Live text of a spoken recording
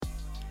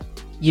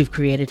You've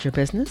created your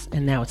business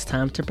and now it's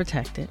time to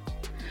protect it.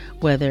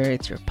 Whether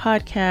it's your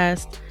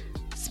podcast,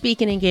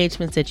 speaking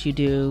engagements that you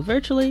do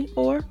virtually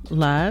or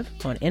live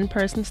on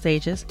in-person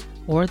stages,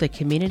 or the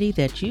community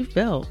that you've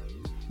built,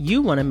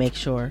 you want to make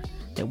sure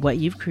that what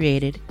you've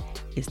created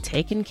is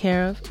taken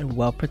care of and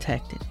well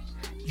protected.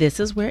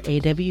 This is where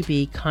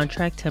AWB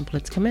contract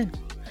templates come in.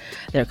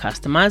 They're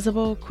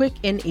customizable, quick,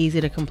 and easy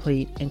to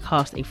complete, and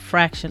cost a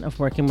fraction of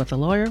working with a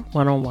lawyer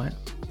one-on-one.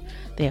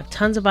 They have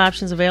tons of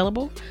options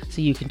available,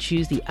 so you can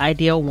choose the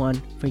ideal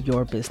one for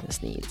your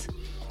business needs.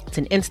 It's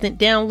an instant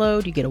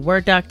download. You get a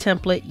Word doc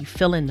template, you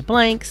fill in the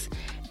blanks,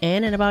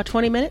 and in about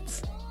 20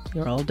 minutes,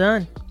 you're all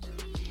done.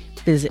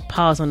 Visit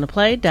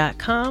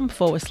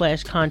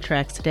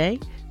pauseontheplay.com/contracts today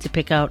to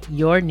pick out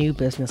your new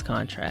business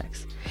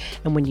contracts.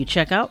 And when you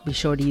check out, be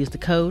sure to use the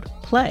code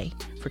PLAY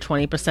for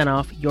 20%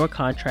 off your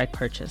contract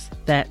purchase.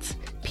 That's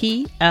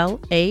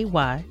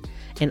PLAY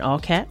in all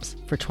caps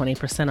for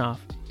 20%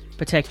 off.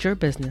 Protect your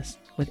business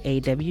with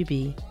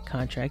AWB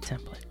contract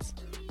templates.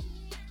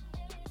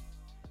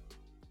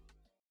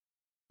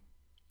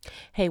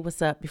 Hey,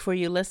 what's up? Before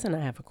you listen,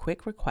 I have a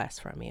quick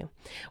request from you.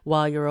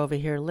 While you're over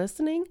here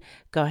listening,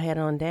 go ahead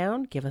on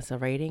down, give us a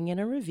rating and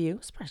a review,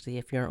 especially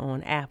if you're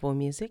on Apple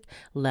Music.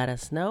 Let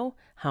us know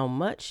how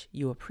much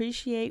you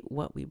appreciate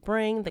what we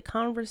bring, the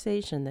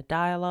conversation, the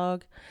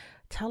dialogue.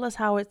 Tell us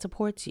how it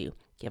supports you.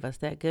 Give us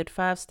that good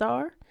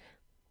 5-star.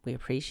 We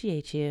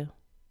appreciate you.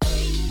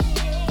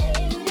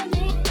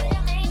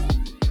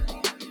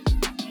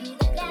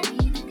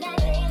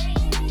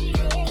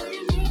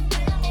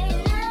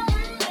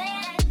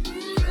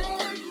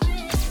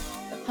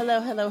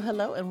 Hello,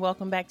 and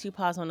welcome back to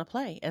Pause on the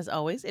Play. As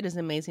always, it is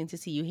amazing to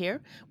see you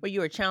here, where you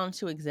are challenged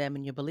to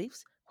examine your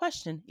beliefs,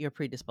 question your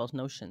predisposed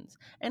notions,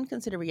 and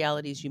consider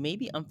realities you may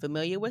be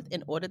unfamiliar with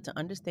in order to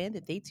understand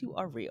that they too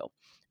are real.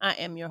 I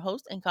am your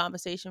host and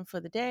conversation for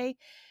the day.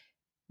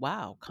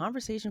 Wow,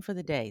 conversation for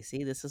the day.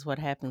 See, this is what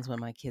happens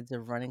when my kids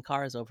are running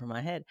cars over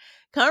my head.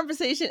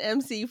 Conversation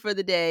MC for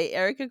the day,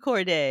 Erica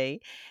Corday,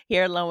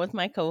 here along with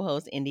my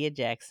co-host, India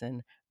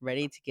Jackson,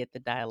 ready to get the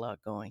dialogue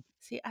going.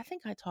 See, I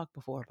think I talked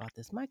before about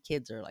this. My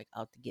kids are like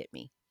out to get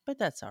me, but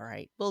that's all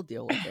right. We'll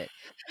deal with it.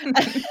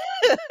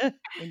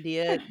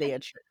 India, they're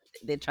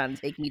trying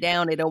to take me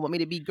down. They don't want me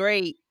to be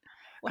great.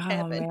 What Oh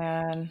happened?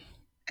 man.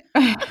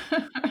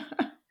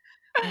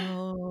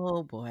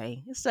 Oh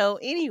boy. So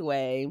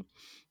anyway,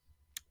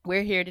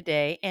 we're here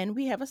today and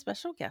we have a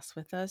special guest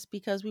with us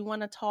because we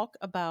want to talk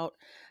about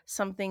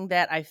something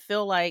that I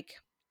feel like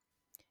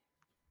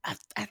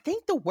I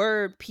think the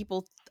word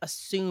people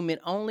assume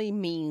it only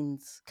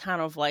means kind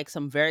of like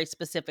some very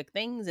specific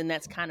things, and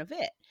that's kind of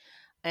it.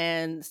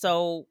 And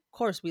so, of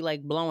course, we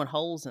like blowing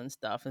holes and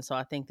stuff. And so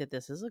I think that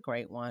this is a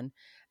great one.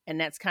 And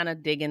that's kind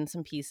of digging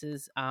some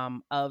pieces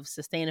of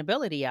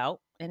sustainability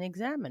out and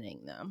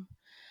examining them.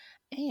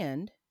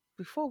 And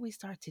before we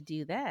start to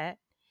do that,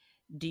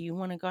 do you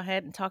want to go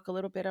ahead and talk a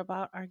little bit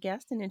about our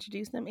guest and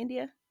introduce them,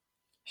 India?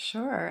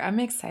 Sure. I'm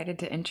excited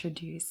to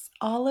introduce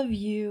all of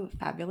you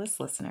fabulous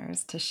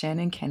listeners to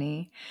Shannon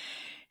Kinney.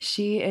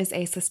 She is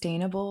a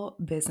sustainable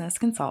business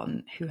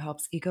consultant who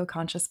helps eco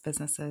conscious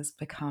businesses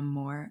become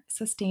more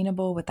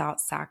sustainable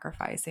without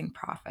sacrificing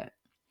profit.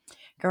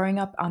 Growing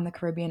up on the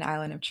Caribbean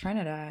island of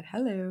Trinidad,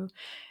 hello,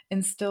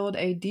 instilled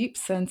a deep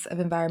sense of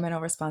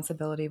environmental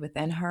responsibility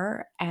within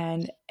her.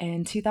 And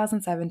in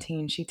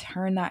 2017, she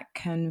turned that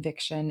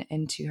conviction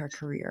into her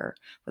career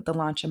with the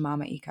launch of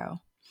Mama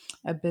Eco,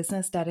 a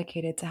business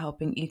dedicated to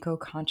helping eco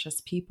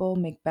conscious people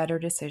make better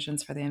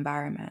decisions for the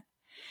environment.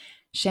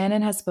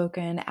 Shannon has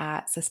spoken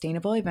at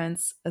sustainable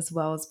events as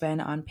well as been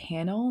on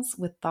panels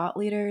with thought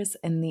leaders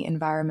in the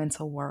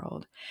environmental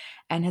world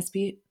and has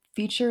been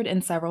featured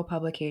in several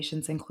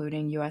publications,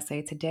 including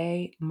USA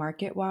Today,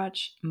 Market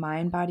Watch,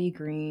 Mind Body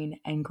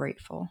Green, and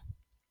Grateful.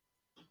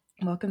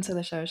 Welcome to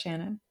the show,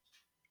 Shannon.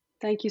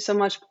 Thank you so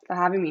much for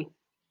having me.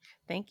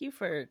 Thank you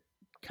for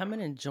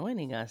coming and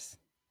joining us.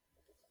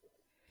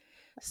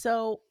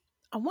 So,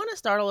 I want to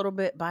start a little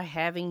bit by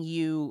having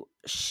you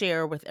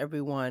share with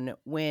everyone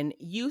when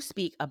you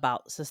speak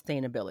about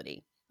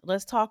sustainability.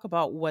 Let's talk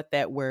about what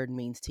that word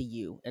means to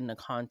you in the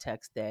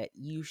context that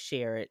you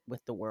share it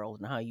with the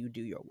world and how you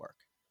do your work.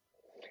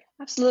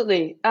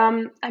 Absolutely.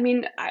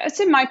 I'd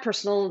say my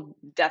personal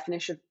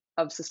definition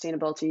of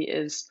sustainability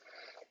is,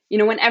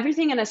 when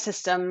everything in a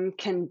system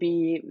can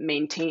be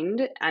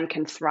maintained and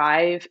can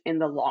thrive in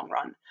the long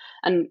run.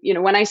 And,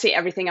 when I say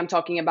everything, I'm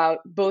talking about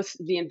both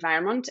the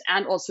environment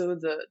and also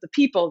the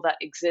people that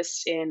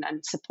exist in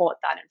and support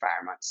that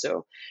environment.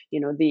 So,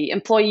 the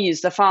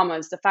employees, the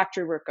farmers, the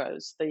factory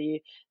workers,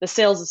 the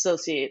sales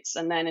associates.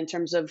 And then in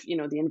terms of,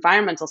 the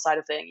environmental side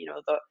of things,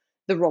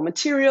 the raw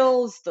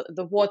materials,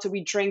 the water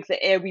we drink,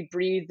 the air we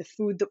breathe, the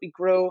food that we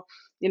grow,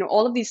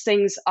 all of these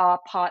things are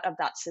part of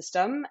that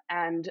system,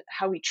 and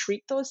how we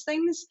treat those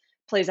things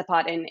plays a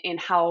part in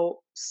how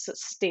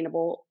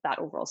sustainable that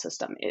overall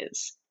system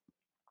is.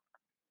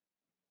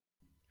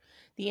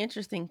 The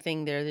interesting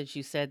thing there that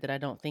you said that I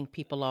don't think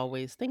people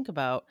always think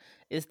about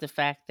is the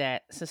fact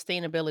that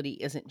sustainability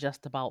isn't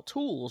just about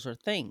tools or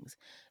things,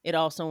 it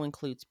also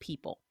includes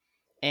people.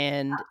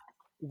 And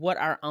what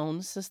our own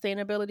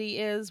sustainability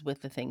is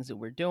with the things that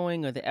we're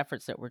doing or the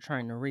efforts that we're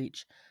trying to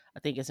reach, I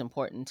think it's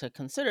important to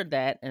consider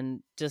that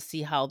and just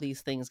see how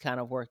these things kind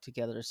of work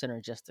together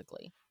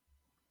synergistically.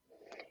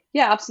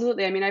 Yeah,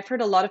 absolutely. I mean, I've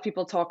heard a lot of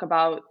people talk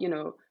about,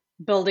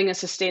 building a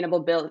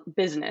sustainable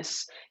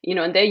business,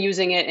 and they're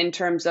using it in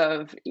terms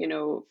of,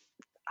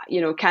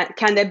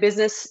 can their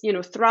business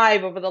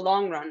thrive over the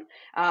long run,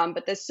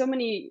 but there's so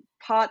many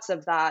parts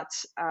of that,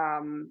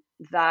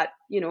 that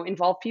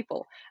involve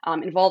people,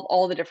 involve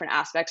all the different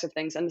aspects of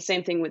things, and the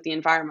same thing with the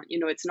environment.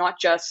 It's not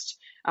just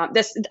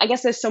this. I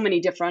guess there's so many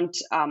different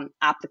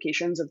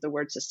applications of the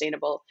word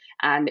sustainable,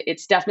 and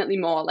it's definitely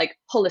more like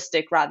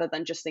holistic rather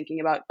than just thinking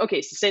about,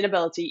 okay,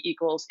 sustainability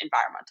equals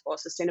environment or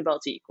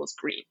sustainability equals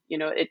green.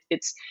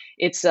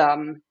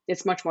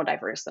 It's much more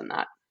diverse than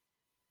that.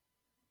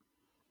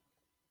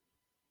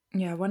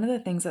 Yeah, one of the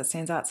things that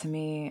stands out to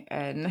me,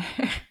 and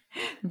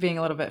being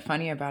a little bit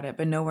funny about it,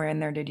 but nowhere in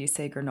there did you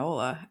say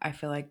granola. I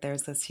feel like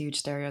there's this huge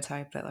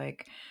stereotype that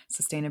like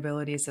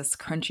sustainability is this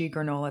crunchy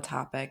granola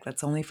topic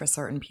that's only for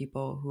certain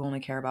people who only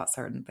care about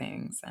certain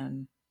things.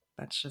 And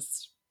that's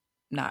just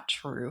not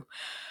true.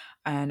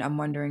 And I'm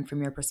wondering,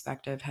 from your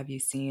perspective, have you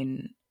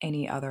seen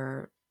any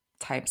other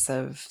types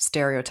of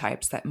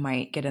stereotypes that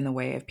might get in the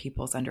way of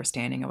people's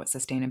understanding of what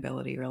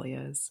sustainability really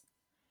is?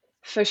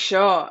 For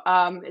sure.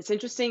 It's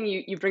interesting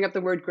you bring up the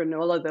word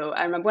granola though.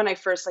 I remember when I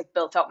first like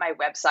built out my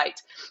website,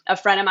 a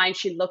friend of mine,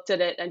 she looked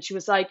at it and she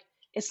was like,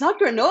 "It's not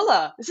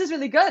granola. This is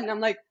really good." And I'm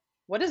like,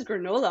 "What is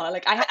granola?"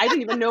 Like I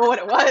didn't even know what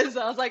it was.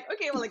 I was like,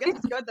 "Okay, well I guess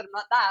it's good that I'm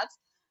not that."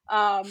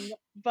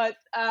 But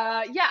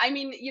yeah, I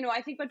mean,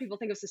 I think when people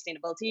think of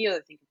sustainability or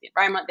they think of the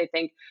environment, they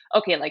think,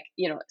 okay, like,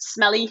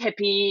 smelly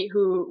hippie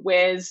who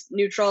wears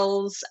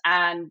neutrals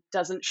and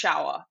doesn't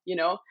shower,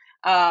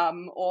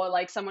 or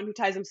like someone who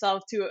ties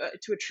himself to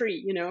a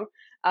tree,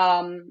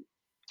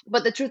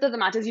 but the truth of the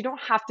matter is you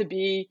don't have to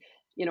be,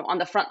 on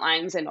the front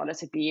lines in order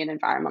to be an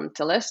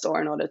environmentalist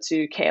or in order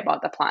to care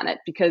about the planet,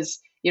 because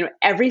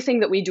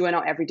everything that we do in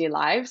our everyday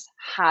lives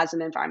has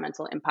an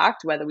environmental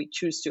impact, whether we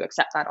choose to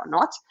accept that or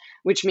not,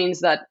 which means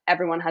that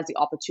everyone has the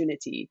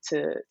opportunity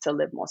to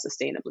live more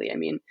sustainably. I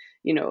mean,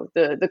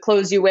 the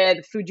clothes you wear,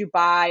 the food you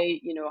buy,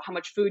 how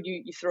much food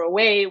you throw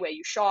away, where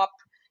you shop,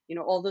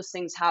 all those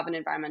things have an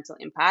environmental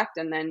impact.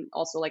 And then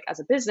also, like,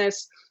 as a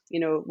business,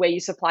 where you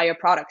supply your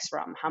products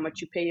from, how much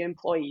you pay your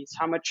employees,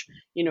 how much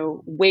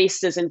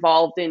waste is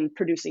involved in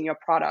producing your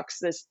products.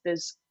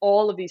 There's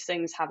all of these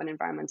things have an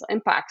environmental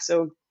impact.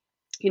 So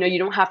you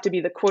don't have to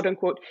be the quote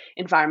unquote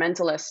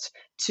environmentalist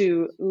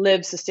to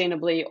live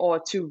sustainably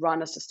or to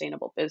run a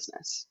sustainable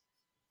business.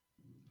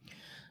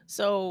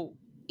 So,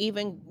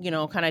 even,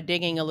 kind of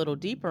digging a little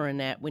deeper in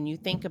that, when you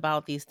think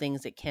about these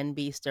things that can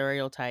be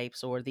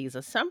stereotypes or these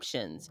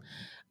assumptions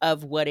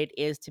of what it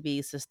is to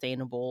be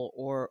sustainable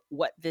or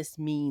what this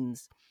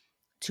means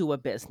to a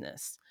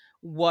business,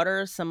 what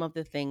are some of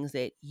the things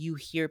that you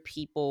hear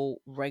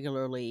people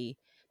regularly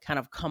kind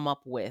of come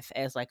up with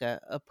as like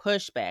a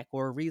pushback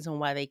or a reason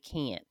why they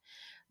can't,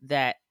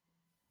 that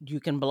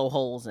you can blow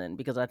holes in?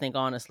 Because I think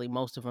honestly,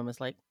 most of them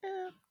is like,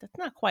 that's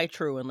not quite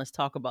true. And let's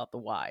talk about the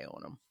why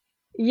on them.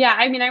 Yeah,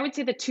 I mean, I would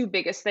say the two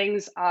biggest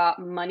things are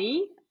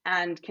money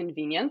and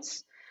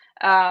convenience.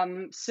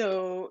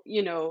 So,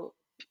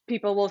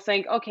 people will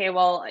think, okay,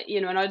 well,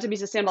 in order to be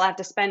sustainable, I have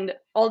to spend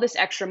all this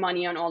extra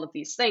money on all of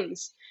these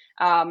things.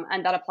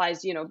 And that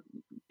applies,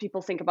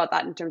 people think about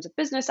that in terms of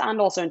business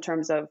and also in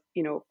terms of,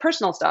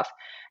 personal stuff.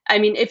 I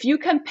mean, if you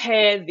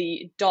compare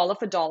the dollar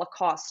for dollar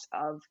cost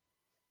of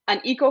an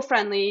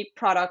eco-friendly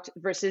product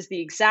versus the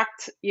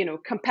exact,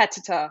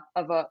 competitor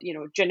of a,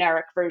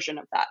 generic version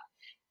of that,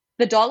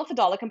 the dollar for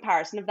dollar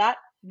comparison of that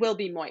will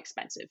be more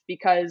expensive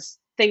because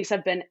things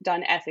have been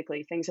done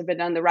ethically, things have been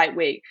done the right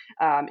way,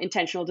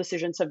 intentional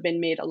decisions have been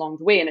made along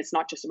the way, and it's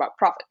not just about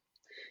profit.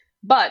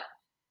 But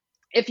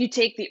if you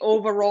take the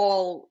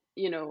overall,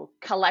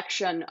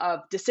 collection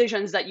of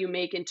decisions that you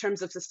make in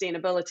terms of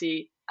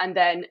sustainability, and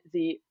then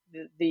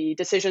the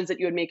decisions that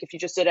you would make if you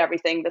just did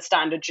everything the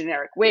standard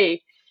generic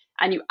way,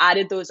 and you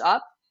added those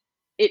up,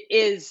 it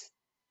is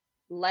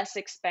less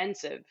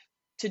expensive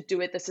to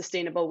do it the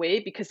sustainable way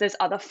because there's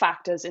other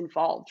factors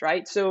involved,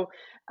 right? So,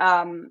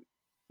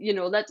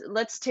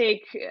 let's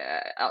take.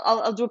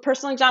 I'll do a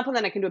personal example,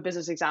 then I can do a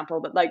business example.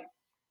 But like,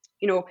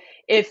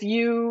 if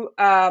you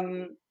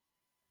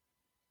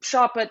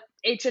shop at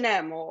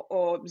H&M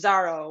or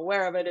Zara or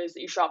wherever it is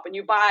that you shop, and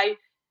you buy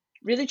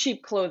really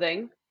cheap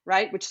clothing,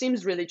 right, which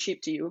seems really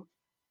cheap to you,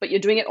 but you're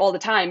doing it all the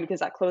time because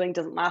that clothing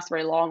doesn't last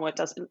very long, or it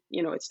doesn't,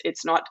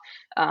 it's not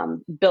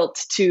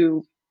built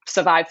to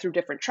survive through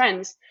different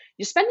trends.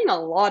 You're spending a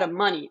lot of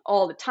money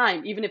all the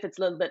time, even if it's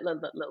a little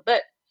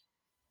bit.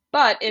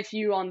 But if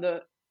you, on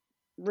the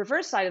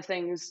reverse side of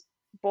things,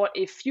 bought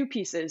a few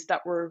pieces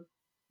that were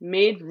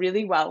made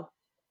really well,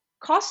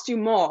 cost you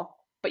more,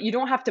 but you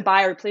don't have to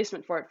buy a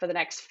replacement for it for the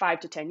next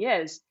 5 to 10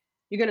 years,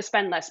 you're going to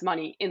spend less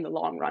money in the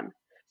long run.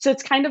 So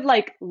it's kind of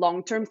like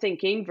long-term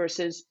thinking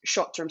versus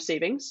short-term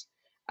savings.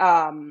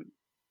 Um,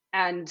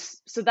 and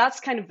so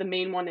that's kind of the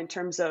main one in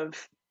terms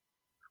of,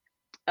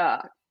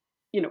 uh,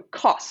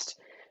 cost.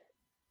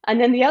 And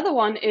then the other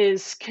one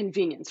is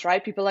convenience,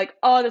 right? People are like,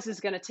 oh, this is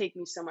going to take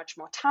me so much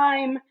more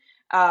time.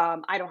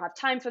 I don't have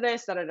time for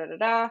this, da da da da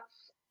da.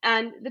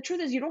 And the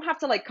truth is, you don't have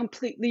to like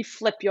completely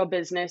flip your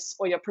business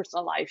or your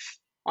personal life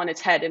on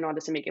its head in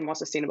order to make it more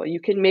sustainable. You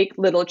can make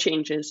little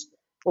changes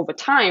over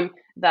time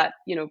that,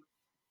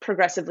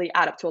 progressively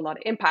add up to a lot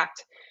of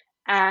impact.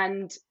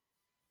 And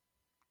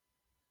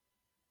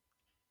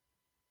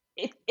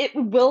it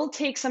will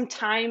take some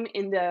time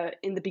in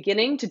the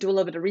beginning to do a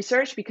little bit of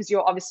research, because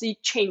you're obviously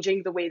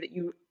changing the way that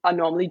you are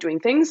normally doing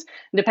things.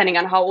 Depending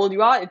on how old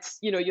you are, it's,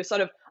 you're sort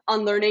of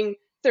unlearning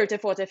 30,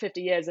 40,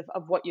 50 years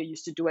of what you're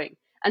used to doing.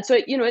 And so,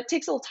 it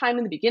takes a little time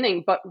in the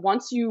beginning, but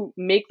once you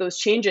make those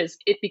changes,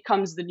 it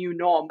becomes the new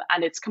norm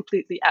and it's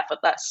completely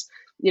effortless.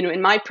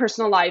 In my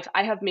personal life,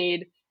 I have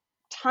made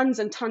tons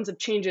and tons of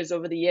changes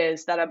over the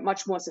years that are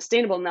much more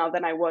sustainable now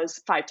than I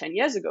was 5, 10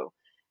 years ago.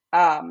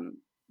 Um,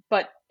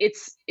 but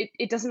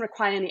it doesn't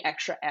require any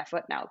extra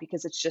effort now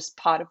because it's just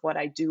part of what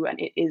I do and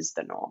it is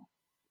the norm.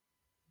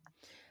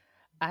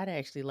 I'd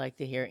actually like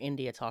to hear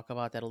India talk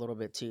about that a little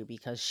bit too,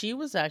 because she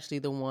was actually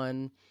the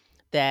one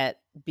that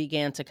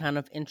began to kind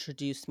of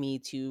introduce me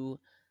to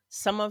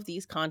some of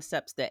these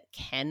concepts that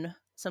can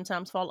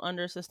sometimes fall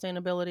under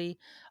sustainability,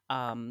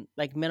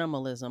 like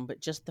minimalism, but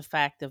just the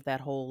fact of that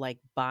whole like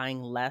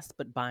buying less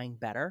but buying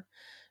better.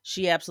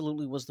 She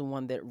absolutely was the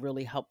one that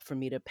really helped for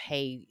me to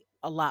pay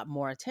a lot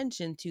more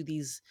attention to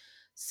these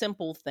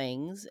simple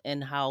things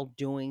and how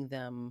doing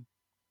them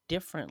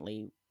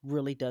differently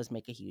really does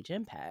make a huge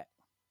impact.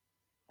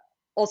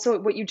 Also,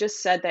 what you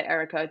just said there,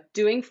 Erica,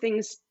 doing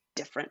things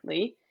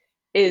differently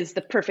is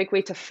the perfect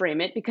way to frame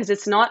it, because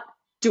it's not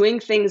doing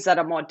things that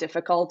are more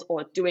difficult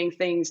or doing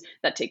things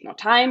that take more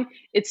time.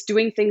 It's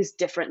doing things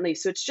differently.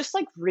 So it's just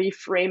like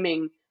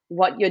reframing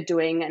what you're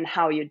doing and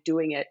how you're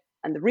doing it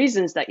and the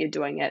reasons that you're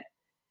doing it.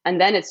 And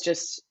then it's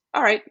just,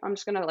 all right, I'm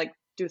just going to like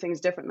do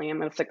things differently. I'm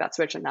going to flick that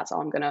switch and that's how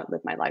I'm going to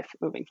live my life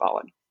moving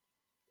forward.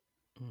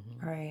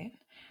 Mhm. Right.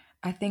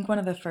 I think one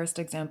of the first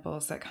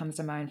examples that comes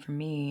to mind for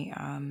me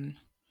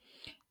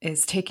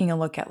is taking a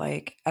look at,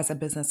 like, as a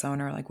business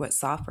owner, like what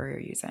software you're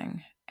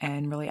using,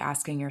 and really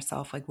asking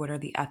yourself, like, what are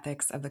the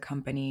ethics of the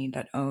company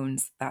that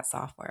owns that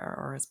software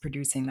or is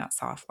producing that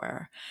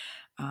software?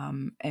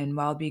 And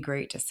while it'd be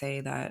great to say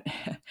that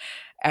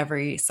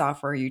every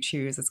software you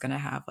choose is going to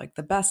have like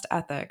the best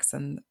ethics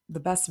and the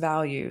best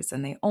values,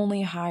 and they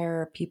only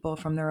hire people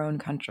from their own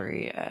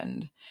country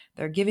and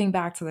they're giving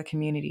back to the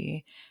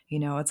community,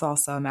 it's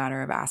also a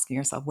matter of asking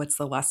yourself, what's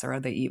the lesser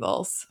of the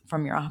evils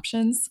from your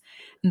options?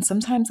 And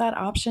sometimes that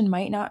option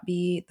might not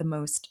be the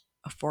most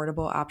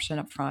affordable option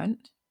up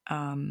front.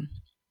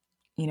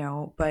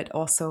 But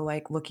also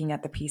like looking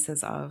at the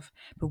pieces of,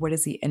 but what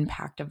is the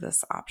impact of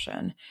this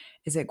option?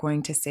 Is it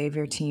going to save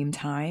your team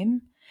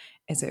time?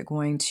 Is it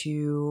going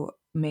to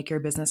make your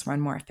business run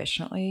more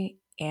efficiently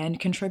and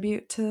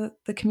contribute to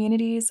the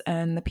communities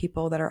and the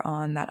people that are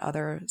on that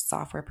other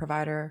software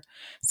provider's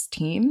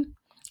team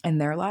and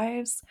their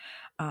lives?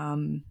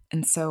 And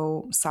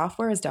so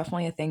software is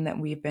definitely a thing that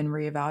we've been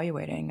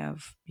reevaluating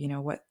of,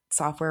 what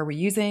software are we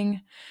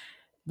using?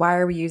 Why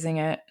are we using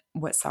it?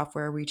 What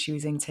software are we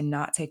choosing to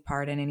not take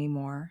part in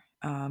anymore,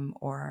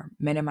 or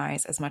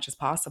minimize as much as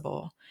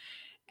possible?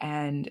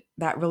 And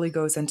that really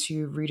goes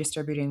into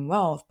redistributing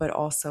wealth, but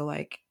also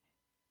like,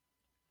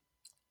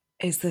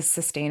 is this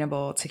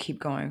sustainable to keep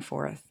going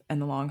forth in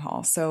the long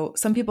haul? So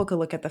some people could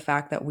look at the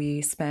fact that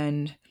we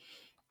spend,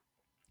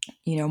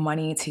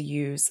 money to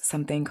use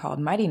something called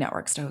Mighty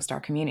Networks to host our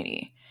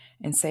community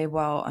and say,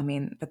 well, I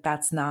mean, but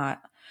that's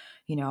not,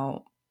 you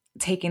know,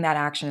 taking that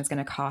action is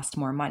going to cost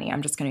more money.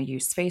 I'm just going to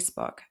use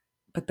Facebook.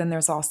 But then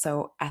there's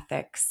also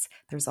ethics.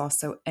 There's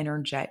also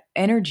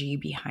energy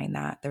behind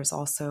that. There's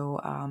also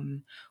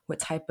what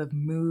type of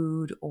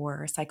mood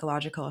or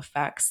psychological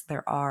effects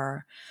there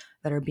are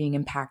that are being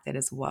impacted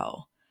as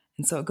well.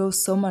 And so it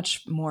goes so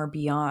much more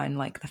beyond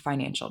like the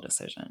financial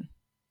decision.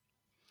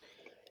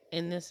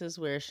 And this is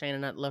where,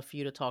 Shannon, I'd love for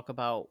you to talk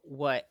about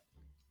what,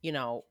 you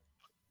know,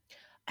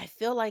 I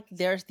feel like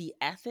there's the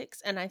ethics.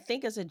 And I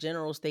think as a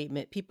general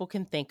statement, people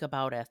can think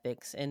about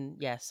ethics. And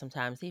yes,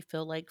 sometimes they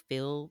feel like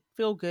feel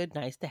good,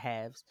 nice to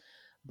haves.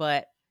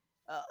 But,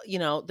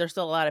 there's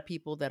still a lot of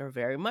people that are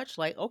very much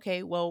like,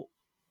 okay, well,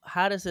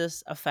 how does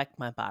this affect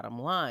my bottom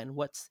line?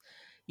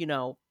 You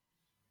know,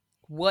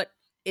 what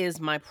is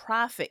my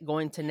profit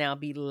going to now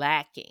be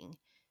lacking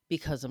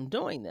because I'm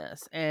doing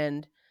this?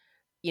 And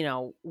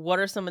what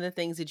are some of the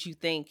things that you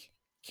think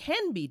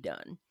can be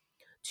done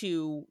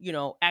to,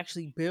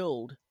 actually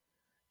build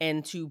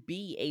and to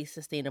be a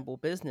sustainable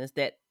business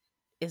that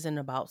isn't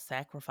about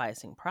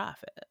sacrificing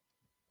profit?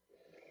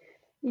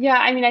 Yeah,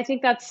 I mean, I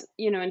think that's,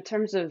 in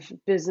terms of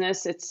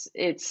business,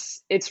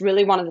 it's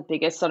really one of the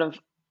biggest sort of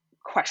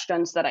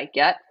questions that I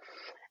get.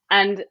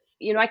 And,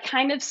 I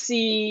kind of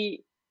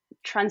see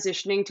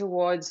transitioning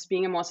towards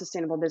being a more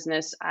sustainable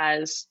business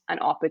as an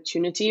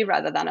opportunity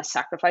rather than a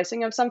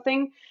sacrificing of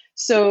something.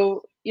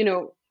 So,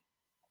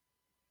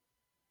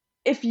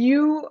 if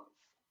you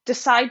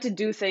decide to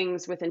do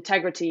things with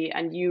integrity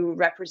and you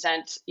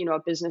represent, a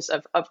business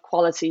of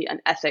quality and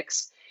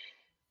ethics,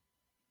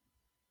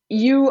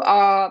 you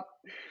are,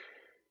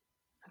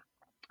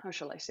 how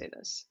shall I say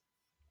this?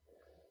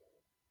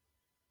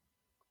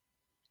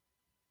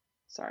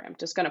 Sorry, I'm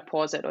just going to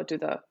pause it or do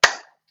the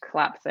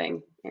clap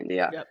thing,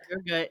 India. Yep,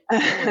 you're good. Go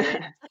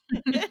ahead.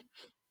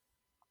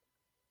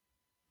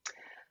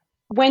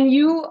 When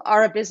you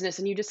are a business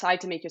and you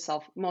decide to make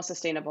yourself more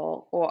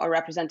sustainable or a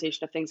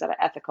representation of things that are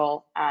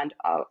ethical and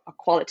a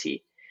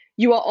quality,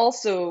 you are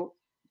also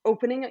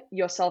opening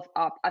yourself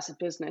up as a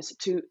business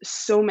to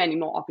so many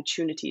more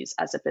opportunities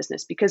as a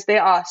business, because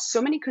there are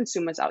so many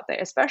consumers out there,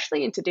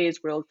 especially in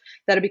today's world,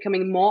 that are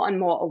becoming more and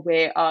more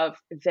aware of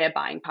their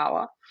buying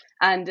power.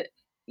 And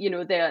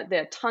there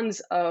are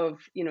tons of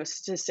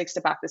statistics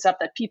to back this up,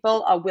 that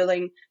people are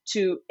willing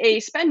to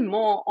spend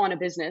more on a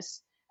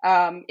business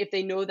if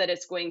they know that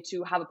it's going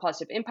to have a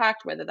positive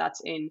impact, whether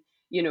that's in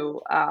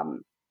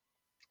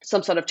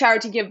some sort of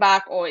charity give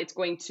back, or it's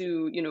going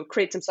to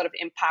create some sort of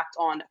impact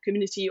on a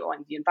community or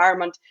in the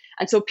environment.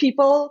 And so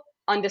people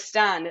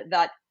understand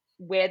that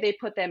where they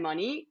put their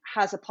money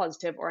has a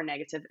positive or a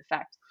negative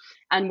effect.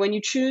 And when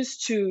you choose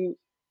to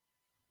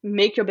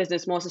make your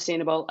business more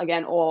sustainable,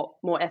 again, or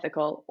more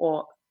ethical,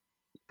 or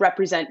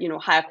represent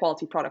higher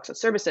quality products or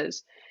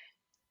services,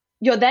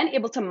 you're then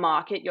able to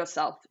market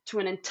yourself to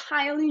an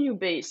entirely new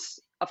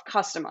base of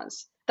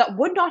customers that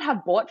would not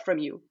have bought from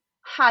you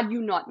had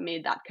you not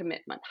made that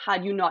commitment,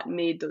 had you not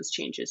made those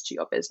changes to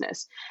your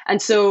business.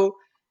 And so,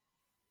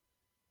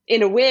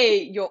 in a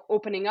way, you're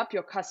opening up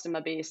your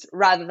customer base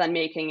rather than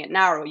making it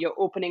narrow. You're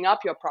opening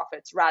up your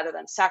profits rather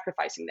than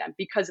sacrificing them,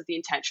 because of the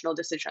intentional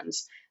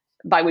decisions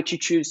by which you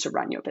choose to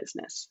run your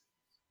business.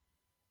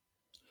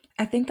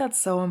 I think that's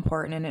so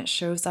important, and it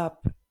shows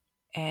up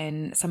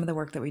in some of the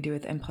work that we do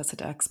with implicit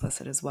to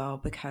explicit as well,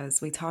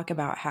 because we talk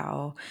about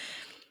how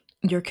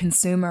your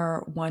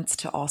consumer wants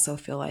to also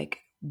feel like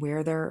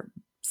where they're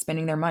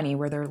spending their money,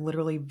 where they're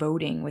literally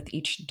voting with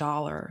each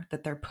dollar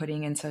that they're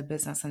putting into a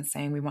business and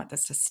saying, we want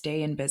this to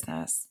stay in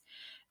business,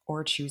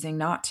 or choosing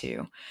not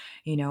to.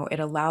 It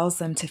allows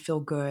them to feel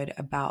good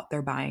about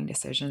their buying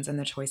decisions and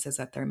the choices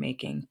that they're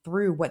making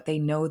through what they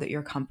know that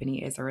your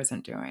company is or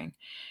isn't doing.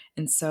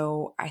 And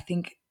so I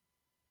think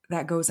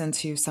that goes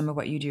into some of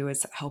what you do,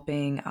 is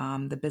helping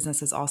the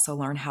businesses also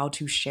learn how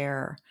to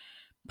share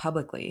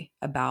publicly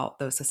about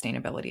those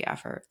sustainability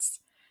efforts.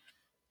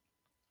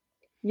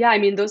 Yeah, I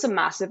mean, those are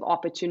massive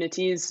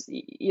opportunities.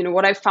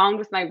 What I found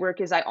with my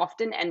work is I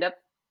often end up,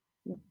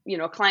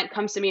 a client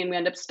comes to me and we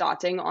end up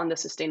starting on the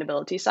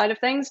sustainability side of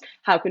things.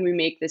 How can we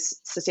make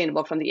this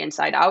sustainable from the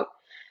inside out?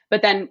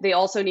 But then they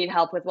also need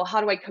help with, well, how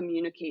do I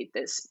communicate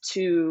this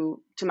to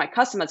my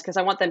customers? Because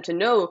I want them to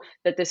know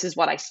that this is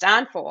what I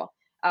stand for.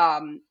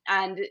 And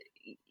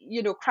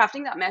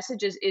crafting that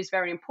message is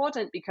very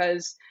important,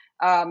 because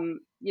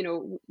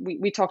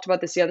we talked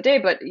about this the other day,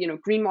 but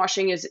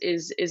greenwashing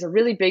is a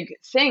really big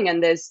thing,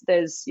 and there's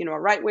a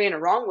right way and a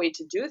wrong way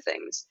to do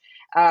things.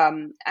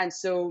 And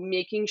so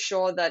making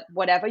sure that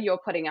whatever you're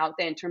putting out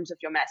there in terms of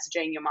your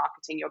messaging, your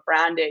marketing, your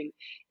branding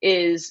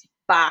is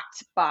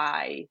backed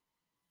by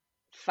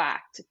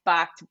fact,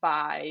 backed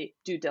by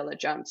due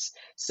diligence,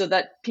 so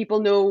that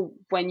people know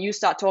when you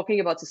start talking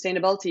about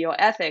sustainability or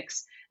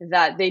ethics,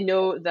 that they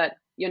know that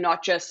you're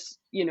not just,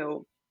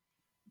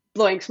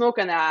 blowing smoke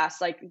in their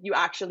ass, like you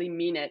actually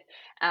mean it.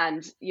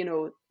 And,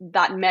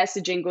 that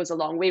messaging goes a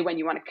long way when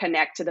you want to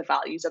connect to the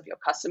values of your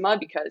customer,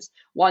 because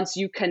once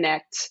you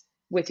connect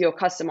with your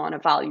customer on a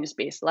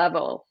values-based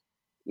level,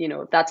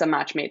 that's a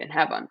match made in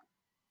heaven.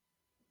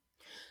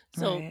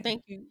 So Right.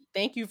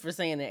 thank you for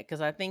saying that,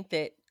 because I think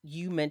that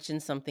you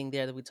mentioned something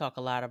there that we talk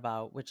a lot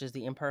about, which is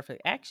the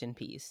imperfect action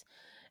piece.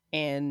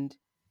 And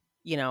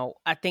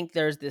I think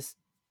there's this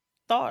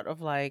thought of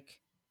like,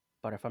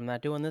 but if I'm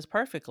not doing this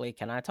perfectly,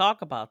 can I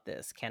talk about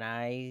this? Can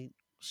I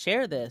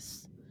share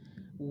this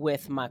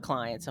with my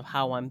clients of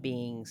how I'm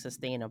being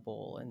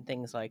sustainable and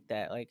things like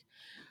that? Like,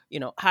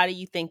 how do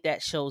you think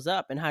that shows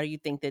up, and how do you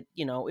think that,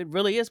 it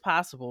really is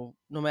possible,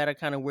 no matter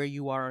kind of where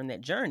you are in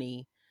that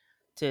journey,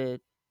 to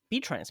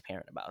be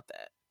transparent about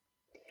that?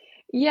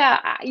 Yeah,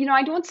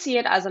 I don't see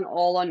it as an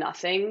all or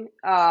nothing.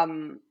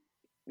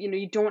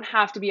 You don't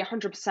have to be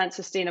 100%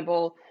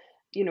 sustainable,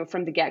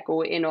 from the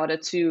get-go in order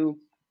to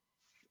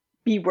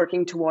be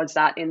working towards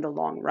that in the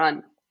long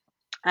run.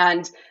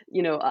 And,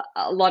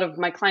 a lot of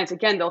my clients,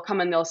 again, they'll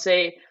come and they'll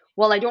say,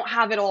 well, I don't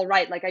have it all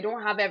right. Like, I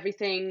don't have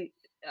everything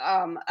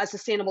as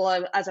sustainable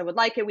as I would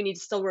like it. We need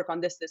to still work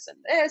on this, this, and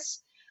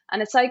this.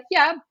 And it's like,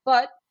 yeah,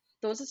 but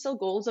those are still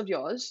goals of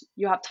yours.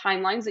 You have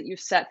timelines that you've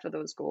set for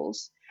those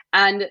goals.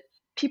 And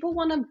people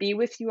want to be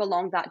with you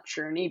along that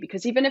journey,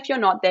 because even if you're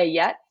not there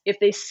yet, if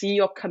they see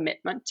your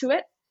commitment to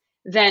it,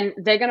 then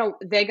they're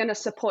gonna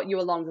support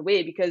you along the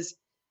way, because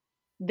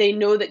they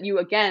know that you,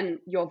 again,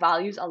 your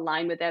values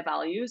align with their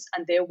values,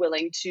 and they're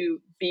willing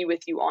to be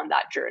with you on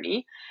that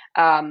journey.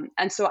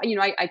 And so,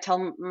 I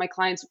tell my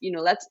clients,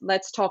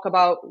 let's talk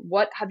about,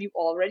 what have you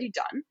already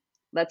done.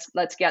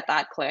 Let's get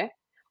that clear.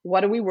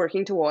 What are we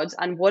working towards,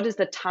 and what is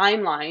the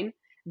timeline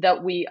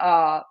that we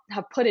have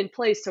put in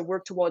place to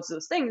work towards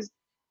those things?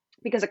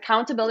 Because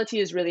accountability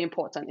is really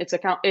important.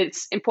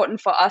 It's important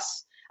for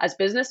us as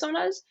business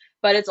owners,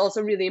 but it's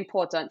also really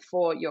important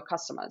for your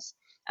customers.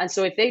 And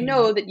so if they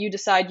know that you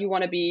decide you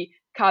want to be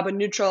carbon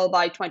neutral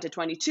by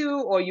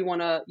 2022, or you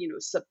want to,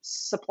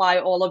 supply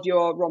all of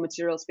your raw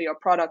materials for your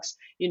products,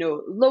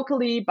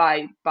 locally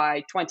by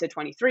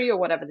 2023, or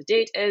whatever the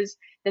date is,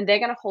 then they're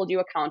going to hold you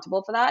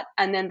accountable for that.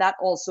 And then that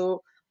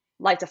also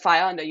lights a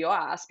fire under your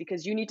ass,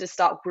 because you need to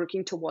start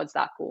working towards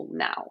that goal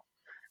now.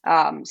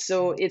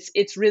 So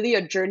it's really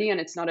a journey, and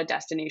it's not a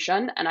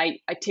destination. And I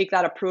take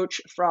that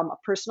approach from a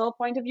personal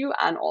point of view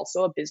and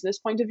also a business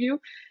point of view.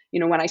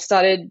 When I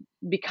started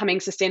becoming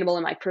sustainable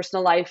in my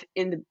personal life,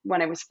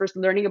 when I was first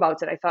learning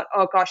about it, I thought,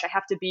 oh gosh, I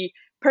have to be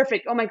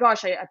perfect. Oh my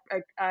gosh,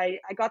 I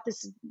got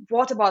this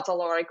water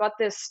bottle, or I got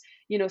this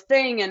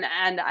thing,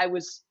 and I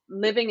was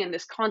living in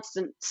this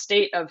constant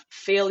state of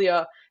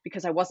failure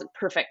because I wasn't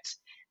perfect,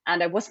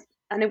 and it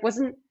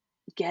wasn't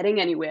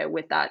getting anywhere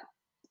with that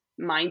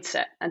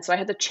mindset. And so I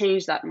had to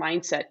change that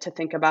mindset to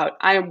think about,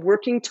 I am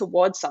working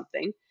towards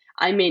something.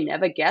 I may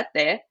never get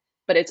there,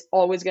 but it's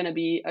always going to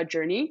be a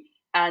journey.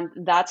 And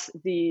that's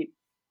the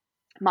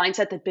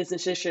mindset that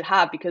businesses should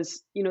have,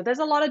 because there's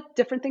a lot of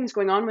different things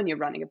going on when you're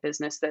running a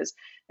business.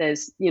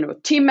 There's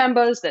team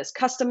members, there's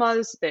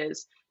customers,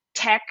 there's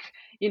tech,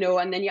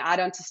 and then you add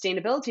on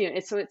sustainability. And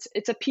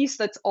it's a piece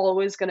that's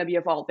always going to be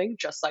evolving,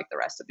 just like the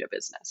rest of your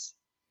business.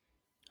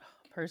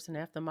 Person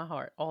after my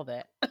heart, all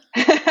that.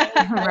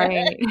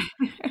 Right.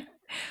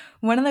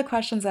 One of the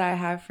questions that I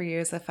have for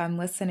you is, if I'm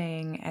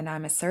listening and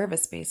I'm a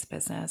service-based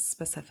business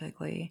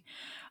specifically,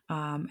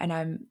 and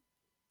I'm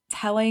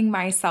telling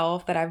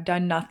myself that I've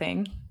done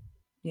nothing,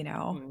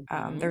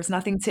 there's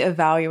nothing to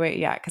evaluate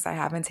yet because I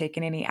haven't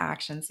taken any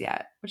actions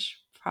yet, which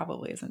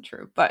probably isn't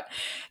true. But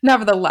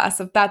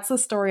nevertheless, if that's the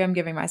story I'm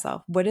giving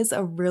myself, what is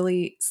a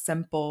really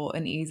simple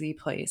and easy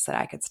place that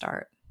I could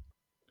start?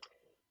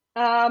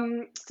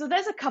 So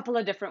there's a couple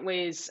of different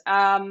ways.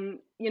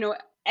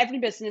 Every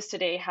business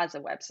today has a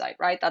website,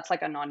 right? That's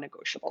like a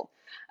non-negotiable.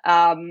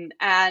 And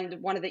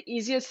one of the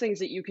easiest things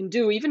that you can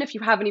do, even if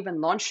you haven't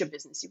even launched your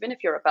business, even if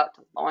you're about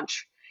to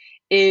launch,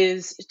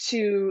 is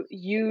to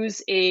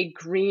use a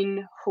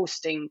green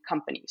hosting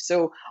company.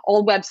 So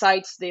all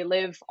websites, they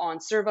live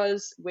on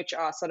servers, which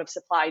are sort of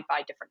supplied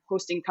by different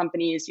hosting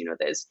companies.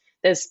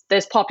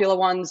 There's popular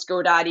ones,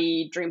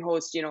 GoDaddy,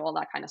 DreamHost, all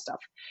that kind of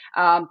stuff.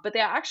 But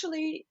they're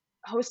actually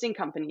hosting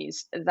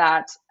companies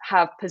that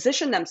have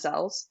positioned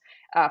themselves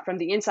from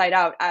the inside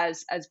out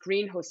as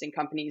green hosting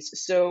companies.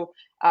 So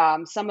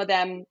some of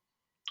them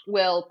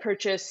will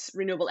purchase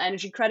renewable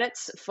energy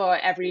credits for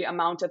every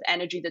amount of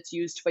energy that's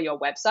used for your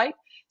website.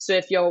 So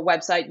if your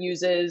website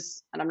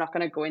uses, and I'm not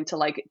going to go into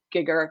like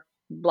giga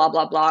blah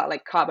blah blah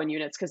like carbon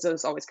units, because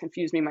those always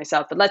confuse me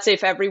myself, but let's say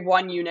if every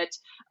 1 unit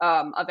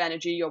of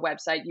energy your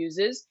website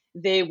uses,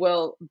 they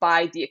will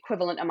buy the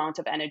equivalent amount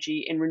of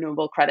energy in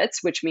renewable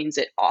credits, which means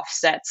it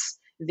offsets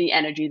the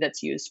energy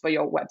that's used for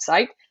your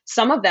website.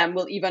 Some of them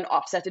will even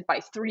offset it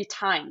by 3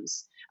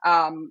 times.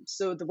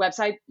 So the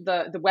website,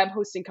 the web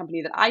hosting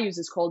company that I use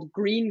is called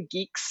Green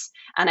Geeks,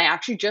 and I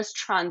actually just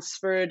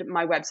transferred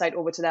my website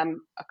over to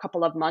them a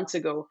couple of months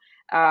ago.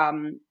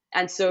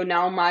 And so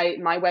now my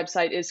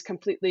website is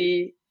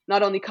completely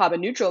not only carbon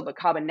neutral but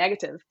carbon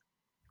negative.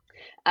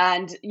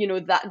 And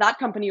that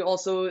company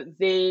also,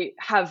 they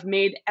have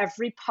made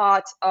every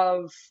part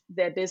of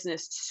their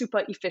business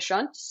super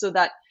efficient, so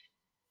that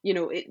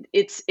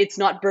it's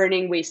not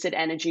burning wasted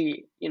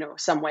energy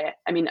somewhere.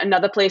 I mean,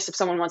 another place, if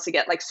someone wants to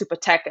get like super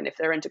tech and if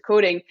they're into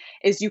coding,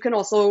 is you can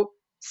also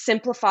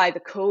simplify the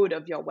code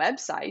of your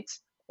website,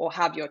 or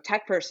have your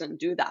tech person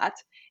do that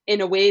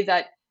in a way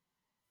that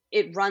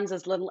it runs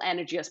as little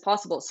energy as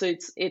possible. So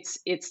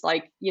it's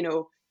like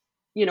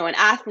an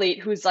athlete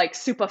who's like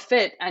super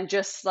fit and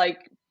just like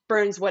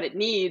burns what it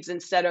needs,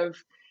 instead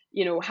of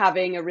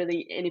having a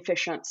really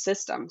inefficient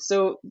system.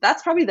 So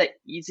that's probably the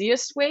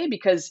easiest way,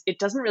 because it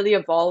doesn't really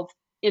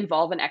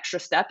involve an extra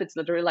step. It's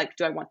literally like,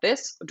 do I want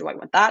this or do I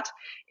want that?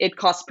 It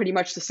costs pretty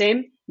much the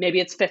same.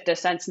 Maybe it's 50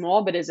 cents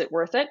more, but is it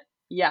worth it?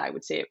 Yeah, I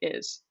would say it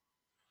is.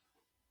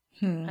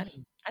 I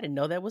didn't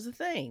know that was a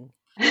thing.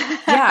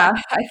 Yeah,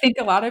 I think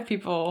a lot of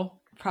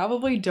people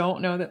probably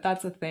don't know that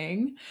that's a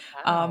thing.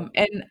 Wow.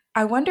 And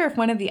I wonder if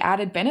one of the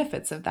added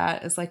benefits of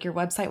that is like your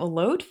website will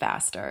load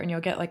faster and you'll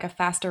get like a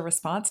faster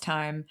response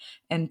time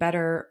and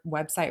better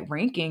website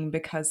ranking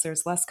because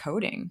there's less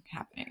coding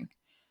happening.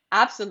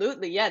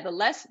 Absolutely. Yeah.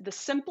 The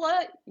simpler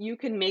you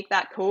can make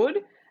that code,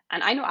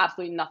 And I know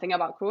absolutely nothing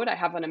about code. I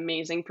have an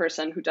amazing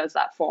person who does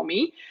that for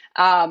me.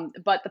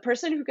 But the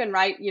person who can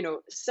write,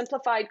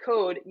 simplified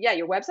code, yeah,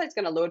 your website's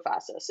going to load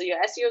faster. So your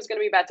SEO is going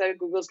to be better.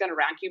 Google's going to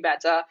rank you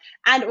better.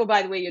 And oh,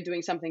 by the way, you're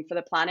doing something for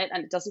the planet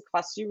and it doesn't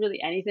cost you really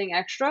anything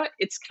extra.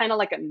 It's kind of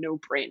like a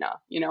no-brainer.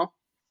 So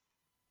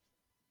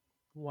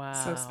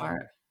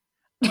smart.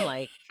 Wow. I'm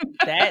like,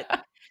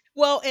 that.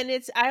 Well, and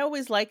I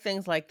always like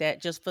things like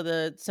that just for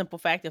the simple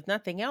fact, if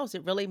nothing else,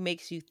 it really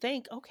makes you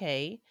think,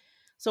 okay,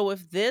 so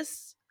if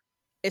this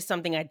is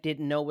something I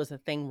didn't know was a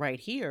thing right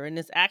here, and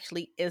this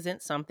actually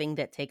isn't something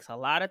that takes a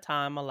lot of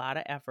time, a lot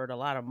of effort, a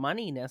lot of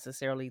money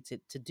necessarily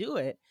to do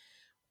it,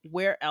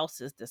 where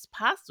else is this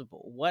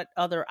possible? What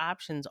other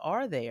options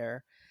are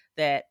there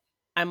that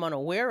I'm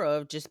unaware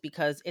of just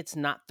because it's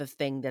not the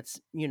thing that's,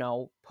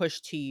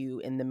 pushed to you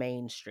in the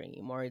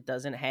mainstream, or it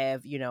doesn't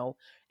have,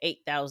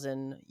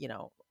 8,000,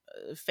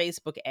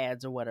 Facebook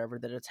ads or whatever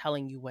that are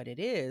telling you what it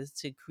is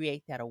to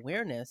create that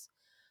awareness.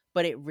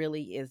 But it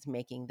really is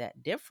making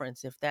that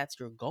difference if that's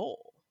your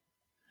goal.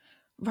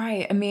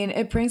 Right. I mean,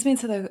 it brings me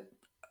to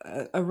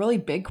a really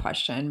big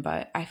question,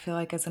 but I feel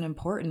like it's an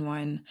important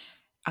one.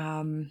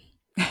 Um,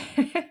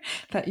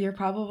 that you're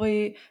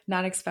probably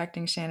not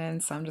expecting, Shannon.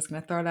 So I'm just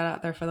going to throw that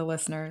out there for the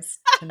listeners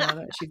to know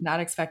that she's not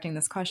expecting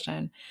this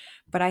question.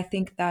 But I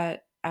think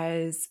that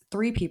as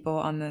three people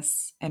on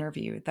this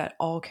interview that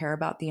all care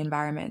about the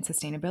environment and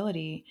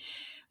sustainability,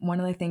 one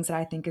of the things that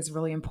I think is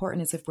really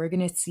important is if we're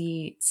going to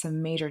see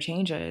some major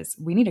changes,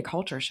 we need a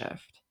culture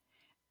shift.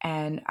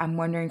 And I'm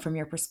wondering from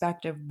your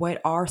perspective, what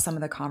are some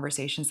of the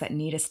conversations that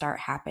need to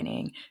start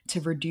happening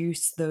to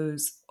reduce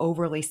those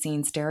overly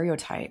seen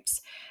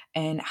stereotypes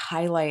and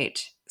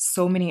highlight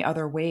so many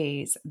other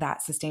ways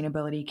that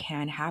sustainability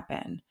can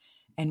happen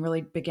and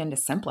really begin to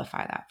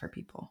simplify that for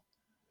people?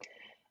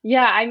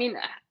 Yeah, I mean,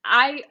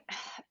 I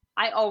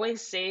I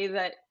always say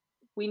that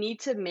we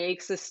need to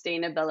make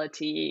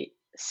sustainability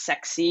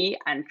sexy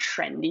and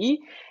trendy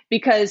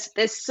because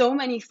there's so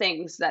many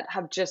things that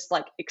have just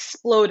like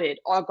exploded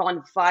or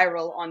gone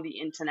viral on the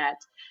internet.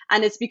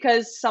 And it's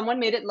because someone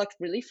made it look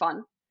really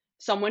fun,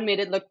 someone made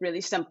it look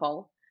really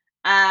simple,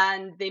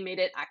 and they made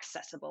it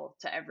accessible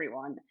to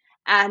everyone.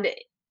 And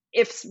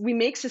if we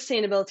make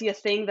sustainability a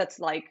thing that's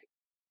like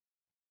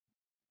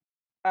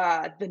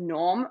the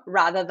norm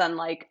rather than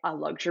like a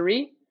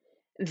luxury,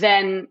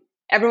 then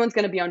everyone's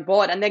going to be on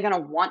board and they're going to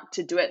want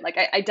to do it. Like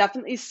I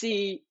definitely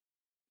see,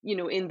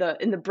 in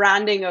the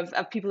branding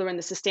of people who are in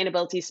the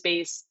sustainability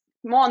space,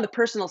 more on the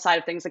personal side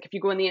of things. Like if you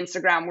go in the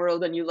Instagram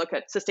world and you look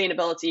at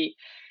sustainability,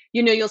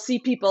 you'll see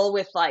people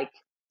with like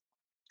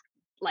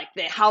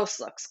their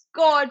house looks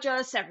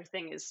gorgeous,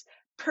 everything is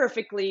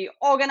perfectly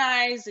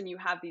organized, and you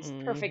have these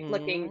perfect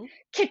looking Hmm.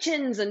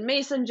 kitchens and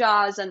mason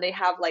jars, and they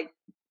have like,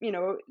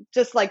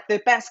 just like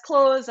the best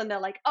clothes, and they're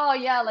like, oh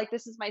yeah, like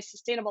this is my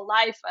sustainable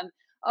life, and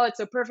oh, it's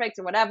so perfect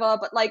and whatever.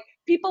 But like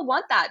people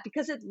want that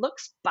because it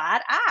looks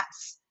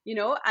badass,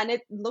 and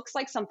it looks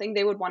like something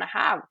they would want to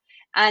have.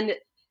 And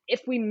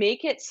if we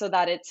make it so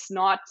that it's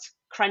not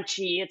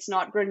crunchy, it's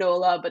not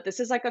granola, but this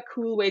is like a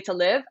cool way to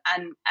live,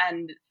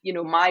 and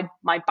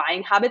my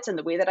buying habits and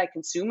the way that I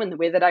consume and the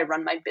way that I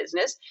run my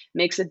business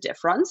makes a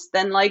difference,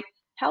 then like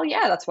hell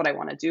yeah, that's what I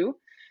want to do.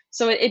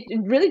 So it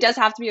really does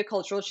have to be a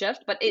cultural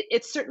shift, but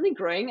it's certainly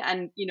growing.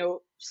 And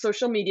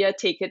social media,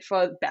 take it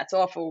for better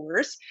or for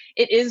worse,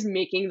 it is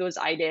making those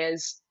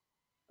ideas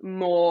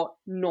more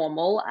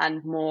normal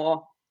and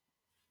more,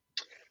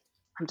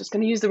 I'm just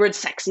going to use the word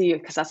sexy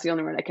because that's the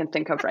only word I can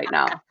think of right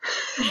now.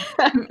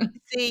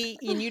 See,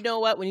 and you know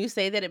what? When you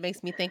say that, it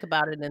makes me think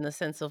about it in the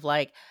sense of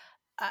like,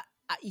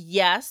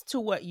 yes, to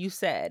what you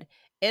said.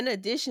 In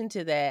addition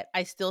to that,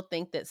 I still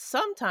think that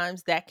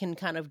sometimes that can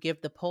kind of give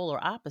the polar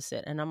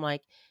opposite. And I'm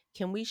like,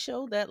 can we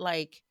show that,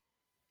 like,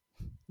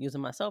 using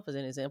myself as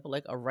an example,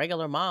 like a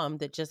regular mom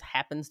that just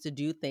happens to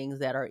do things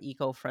that are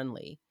eco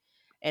friendly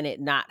and it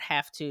not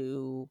have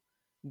to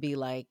be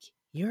like,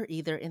 you're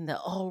either in the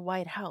all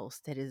white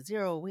house that is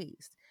zero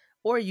waste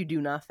or you do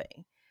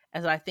nothing.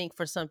 As I think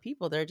for some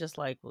people, they're just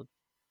like, well,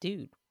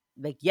 dude,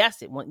 like,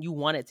 yes, you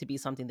want it to be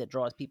something that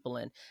draws people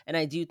in. And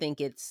I do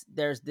think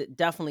there's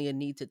definitely a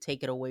need to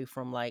take it away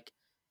from like,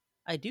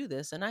 I do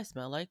this and I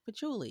smell like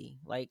patchouli.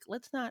 Like,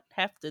 let's not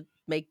have to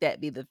make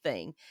that be the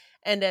thing.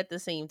 And at the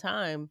same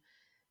time,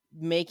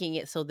 making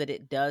it so that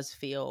it does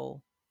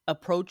feel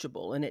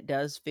approachable and it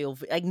does feel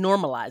like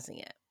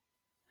normalizing it.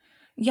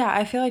 Yeah,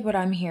 I feel like what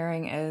I'm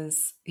hearing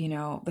is,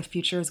 the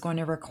future is going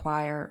to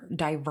require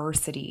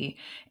diversity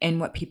in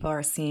what people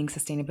are seeing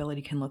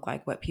sustainability can look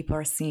like, what people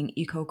are seeing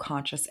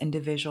eco-conscious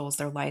individuals,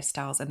 their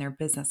lifestyles, and their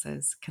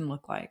businesses can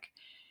look like.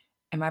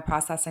 Am I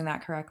processing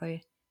that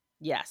correctly?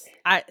 Yes.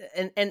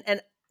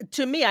 And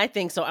to me, I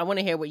think so. I want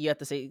to hear what you have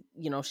to say,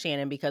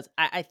 Shannon, because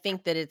I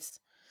think that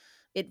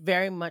it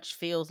very much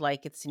feels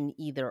like it's an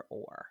either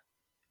or.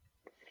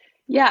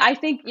 Yeah, I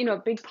think, a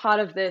big part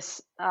of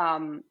this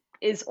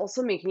is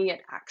also making it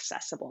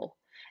accessible.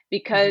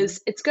 because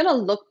it's going to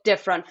look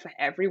different for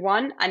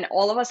everyone, and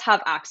all of us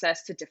have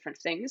access to different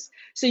things.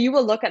 So you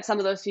will look at some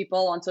of those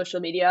people on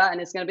social media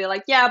and it's going to be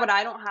like, yeah, but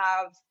I don't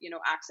have,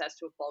 access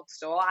to a bulk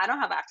store. I don't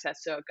have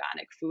access to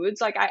organic foods.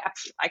 Like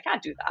I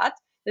can't do that.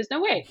 There's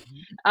no way.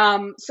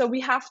 So we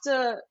have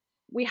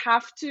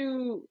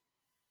to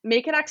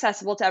make it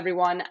accessible to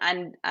everyone,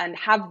 and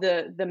have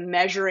the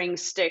measuring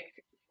stick,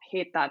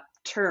 hate that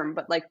term,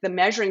 but like the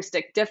measuring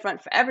stick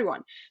different for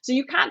everyone. So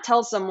you can't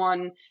tell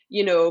someone,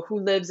 who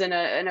lives in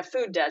a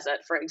food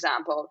desert, for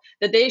example,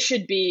 that you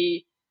should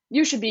be,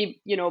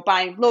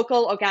 buying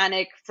local,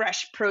 organic,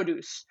 fresh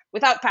produce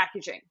without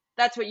packaging.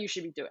 That's what you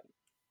should be doing.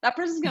 That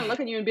person's going to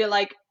look at you and be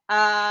like,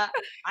 I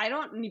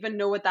don't even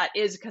know what that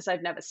is because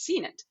I've never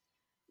seen it.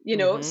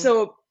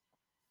 So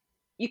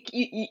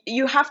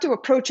you have to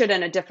approach it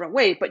in a different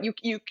way, but you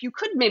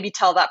could maybe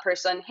tell that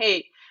person,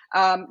 hey,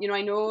 I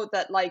know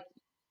that, like,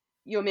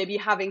 you're maybe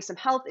having some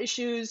health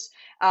issues.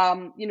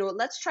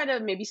 Let's try to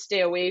maybe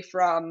stay away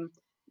from,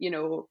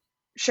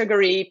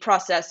 sugary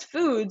processed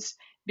foods,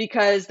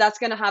 because that's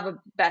going to have a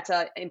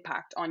better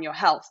impact on your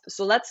health.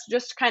 So let's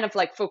just kind of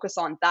like focus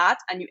on that,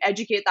 and you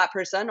educate that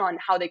person on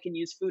how they can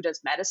use food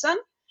as medicine.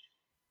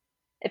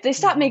 If they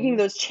start making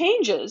those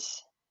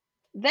changes,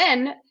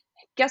 then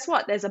guess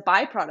what? There's a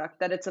byproduct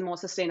that it's a more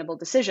sustainable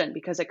decision,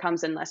 because it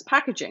comes in less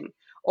packaging,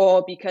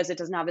 or because it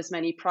doesn't have as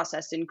many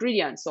processed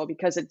ingredients, or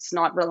because it's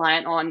not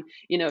reliant on,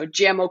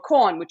 GMO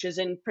corn, which is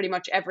in pretty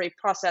much every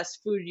processed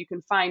food you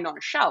can find on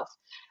a shelf.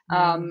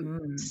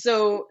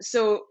 So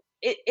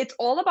it's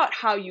all about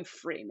how you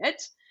frame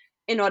it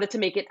in order to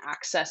make it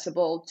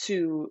accessible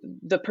to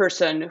the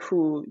person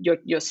who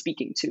you're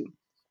speaking to.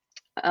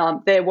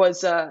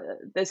 There's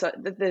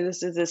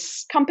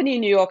this company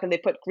in New York, and they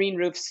put green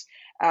roofs,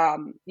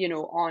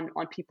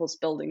 on people's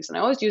buildings. And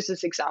I always use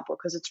this example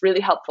because it's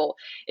really helpful.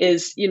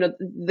 Is,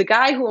 the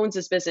guy who owns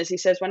this business, he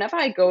says, whenever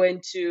I go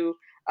into,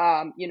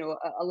 a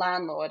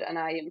landlord, and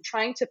I am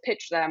trying to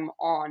pitch them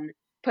on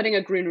putting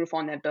a green roof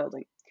on their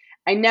building,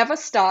 I never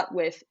start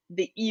with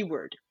the E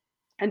word,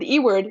 and the E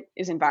word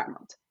is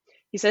environment.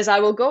 He says, I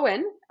will go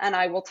in and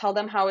I will tell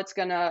them how it's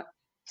going to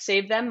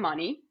save them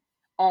money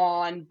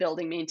on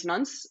building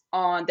maintenance.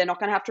 They're not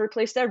going to have to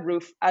replace their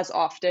roof as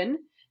often.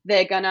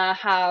 They're going to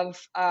have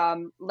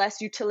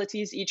less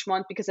utilities each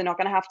month, because they're not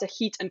going to have to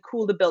heat and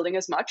cool the building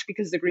as much,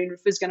 because the green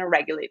roof is going to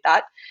regulate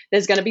that.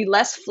 There's going to be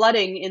less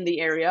flooding in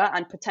the area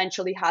and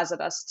potentially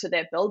hazardous to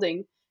their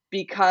building,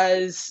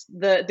 because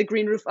the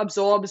green roof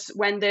absorbs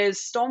when there's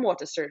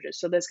stormwater surges.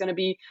 So there's going to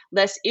be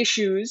less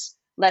issues,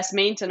 less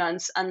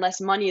maintenance, and less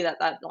money that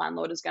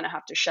landlord is going to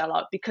have to shell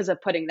out because of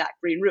putting that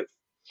green roof.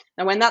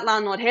 And when that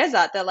landlord hears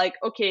that, they're like,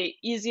 okay,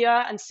 easier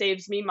and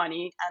saves me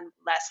money and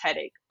less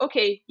headache.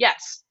 Okay,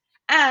 yes.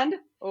 And,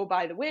 oh,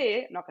 by the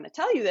way, I'm not going to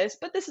tell you this,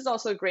 but this is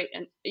also a great,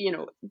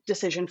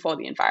 decision for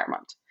the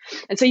environment.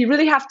 And so you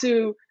really have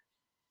to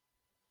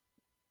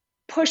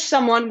push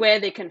someone where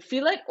they can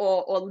feel it,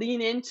 or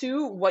lean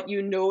into what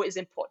is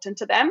important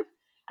to them.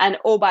 And,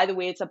 oh, by the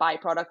way, it's a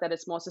byproduct that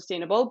it's more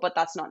sustainable, but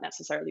that's not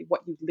necessarily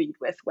what you lead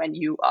with when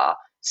you are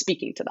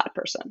speaking to that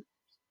person.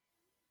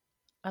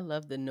 I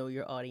love the know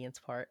your audience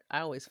part. I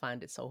always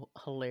find it so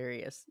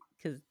hilarious,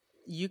 because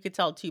you could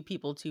tell two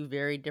people two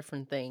very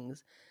different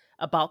things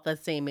about the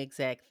same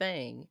exact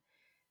thing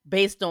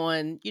based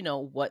on,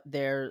 what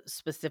their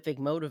specific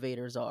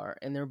motivators are.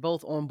 And they're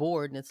both on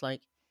board. And it's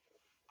like,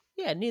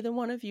 yeah, neither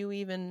one of you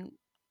even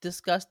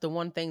discussed the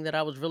one thing that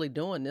I was really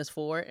doing this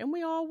for. And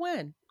we all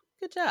win.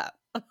 Good job.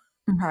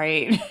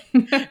 Right.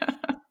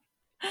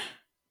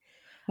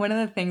 One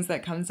of the things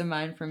that comes to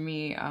mind for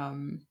me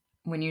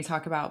when you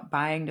talk about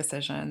buying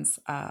decisions,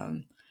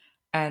 and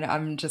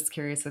I'm just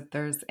curious if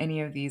there's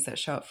any of these that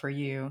show up for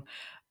you,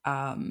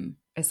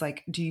 is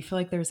like, do you feel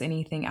like there's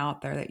anything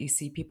out there that you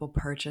see people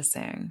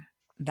purchasing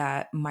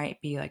that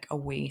might be like a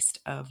waste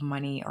of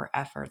money or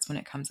efforts when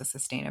it comes to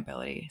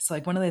sustainability? So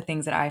like one of the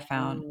things that I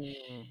found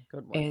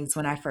Good one. is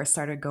when I first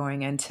started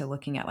going into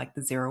looking at like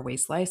the zero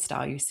waste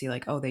lifestyle, you see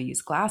like, oh, they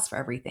use glass for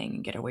everything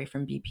and get away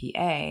from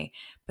BPA.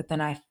 But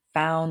then I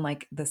found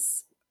like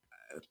this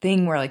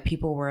thing where like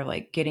people were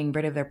like getting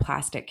rid of their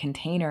plastic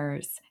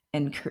containers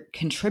and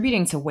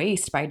contributing to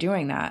waste by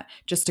doing that,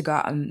 just to go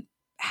out and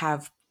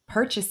have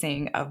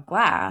purchasing of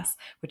glass,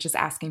 which is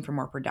asking for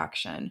more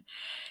production.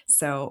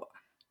 So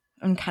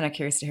I'm kind of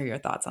curious to hear your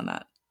thoughts on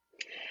that.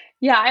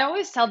 Yeah, I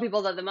always tell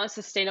people that the most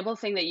sustainable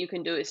thing that you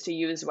can do is to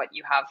use what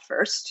you have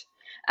first.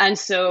 And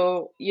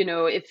so,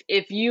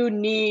 if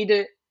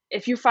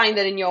you find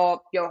that in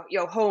your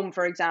home,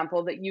 for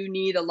example, that you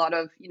need a lot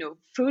of,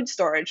 food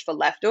storage for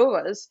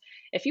leftovers,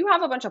 if you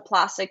have a bunch of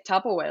plastic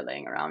Tupperware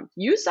laying around,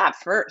 use that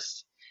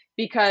first,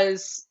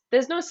 because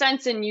there's no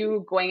sense in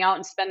you going out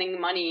and spending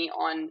money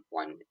on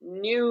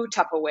new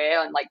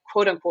Tupperware and, like,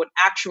 quote unquote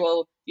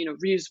actual,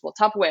 reusable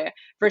Tupperware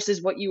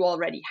versus what you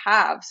already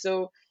have.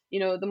 So,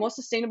 the most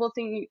sustainable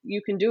thing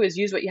you can do is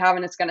use what you have,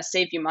 and it's going to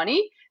save you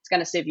money. It's going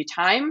to save you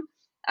time.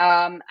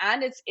 And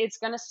it's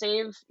going to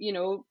save,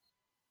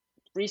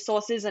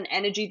 resources and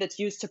energy that's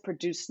used to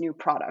produce new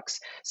products.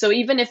 So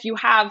even if you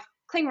have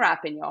cling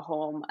wrap in your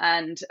home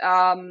and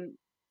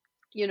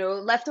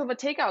leftover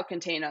takeout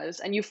containers,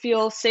 and you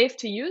feel safe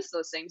to use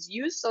those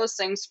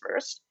things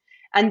first.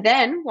 And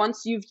then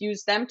once you've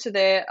used them to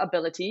their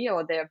ability,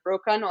 or they're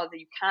broken, or that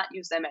you can't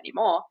use them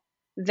anymore,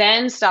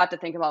 then start to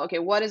think about, okay,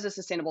 what is a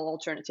sustainable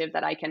alternative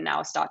that I can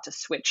now start to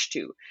switch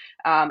to?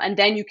 And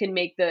then you can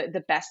make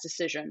the best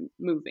decision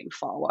moving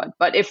forward.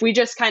 But if we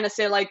just kind of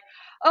say like,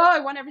 oh,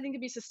 I want everything to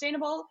be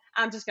sustainable,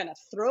 I'm just going to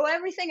throw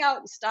everything out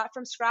and start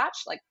from scratch,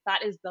 like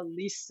that is the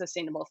least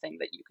sustainable thing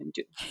that you can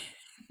do.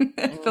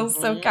 It feels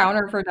so Mm-hmm.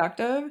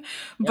 counterproductive, Yep.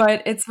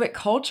 but it's what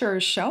culture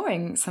is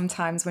showing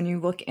sometimes when you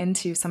look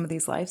into some of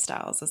these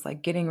lifestyles. It's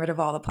like getting rid of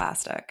all the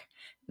plastic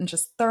and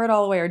just throw it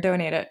all away or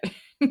donate it.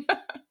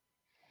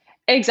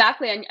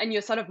 Exactly. And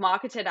you're sort of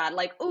marketed at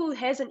like, oh,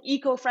 here's an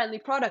eco-friendly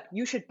product.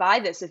 You should buy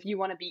this if you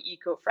want to be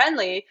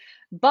eco-friendly.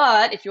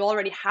 But if you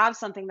already have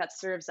something that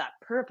serves that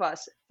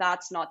purpose,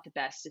 that's not the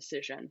best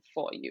decision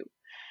for you.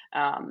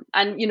 And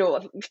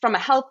from a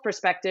health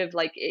perspective,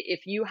 like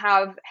if you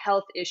have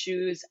health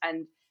issues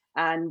and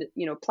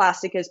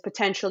plastic is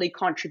potentially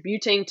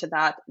contributing to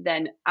that,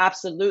 then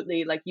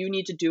absolutely, like you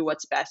need to do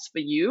what's best for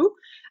you.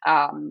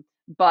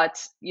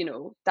 But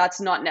that's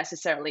not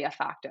necessarily a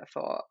factor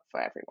for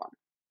everyone.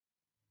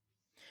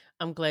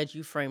 I'm glad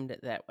you framed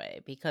it that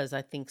way, because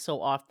I think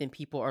so often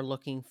people are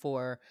looking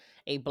for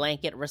a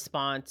blanket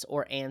response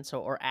or answer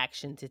or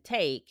action to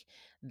take,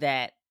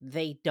 that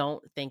they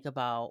don't think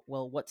about,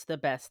 well, what's the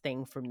best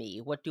thing for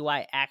me? What do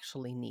I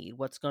actually need?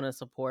 What's going to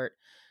support,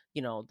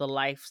 the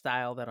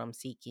lifestyle that I'm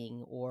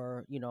seeking,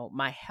 or,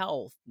 my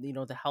health,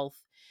 the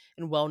health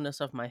and wellness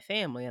of my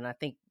family. And I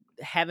think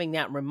having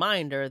that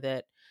reminder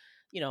that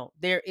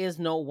there is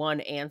no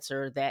one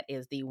answer that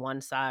is the one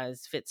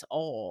size fits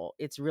all.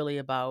 It's really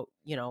about,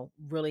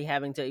 really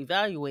having to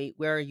evaluate,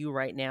 where are you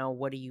right now?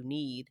 What do you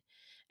need?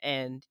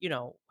 And,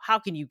 how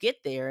can you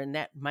get there? And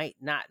that might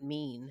not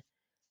mean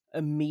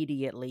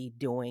immediately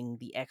doing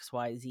the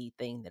XYZ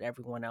thing that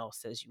everyone else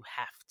says you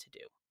have to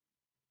do.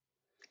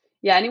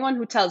 Yeah, anyone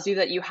who tells you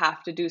that you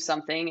have to do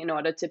something in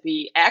order to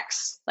be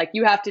X, like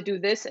you have to do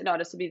this in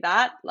order to be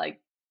that, like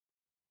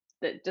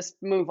just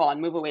move on,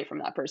 move away from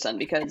that person,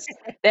 because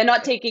they're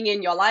not taking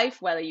in your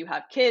life, whether you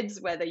have kids,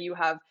 whether you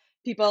have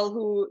people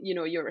who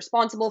you're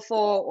responsible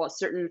for, or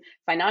certain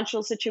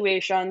financial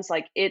situations.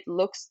 Like it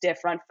looks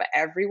different for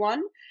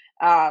everyone.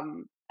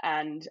 And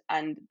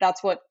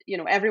that's what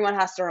everyone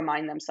has to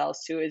remind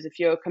themselves too, is if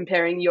you're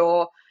comparing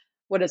your,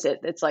 what is it,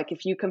 it's like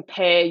if you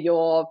compare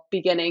your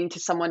beginning to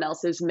someone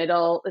else's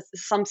middle, it's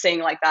some saying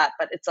like that,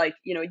 but it's like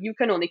you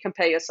can only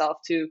compare yourself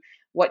to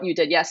what you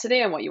did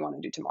yesterday and what you want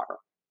to do tomorrow.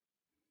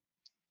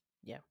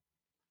 Yeah,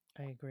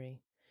 I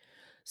agree.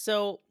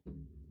 So,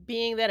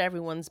 being that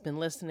everyone's been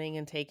listening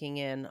and taking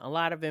in a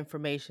lot of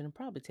information, and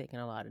probably taking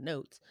a lot of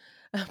notes,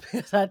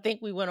 because I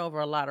think we went over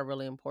a lot of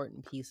really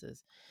important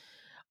pieces.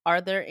 Are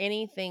there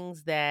any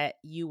things that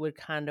you would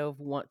kind of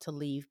want to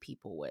leave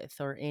people with,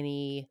 or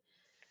any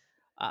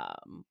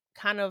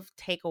kind of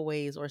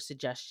takeaways or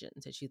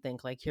suggestions that you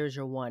think, like, here's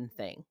your one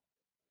thing?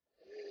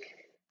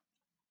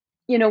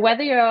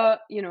 Whether you're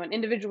an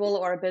individual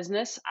or a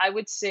business, I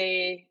would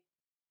say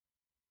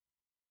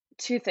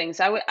two things.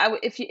 I would,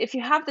 if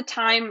you have the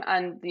time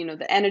and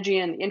the energy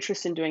and the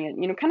interest in doing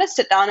it, kind of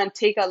sit down and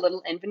take a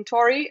little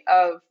inventory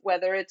of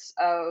whether it's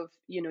of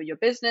your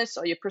business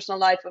or your personal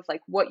life, of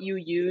like what you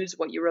use,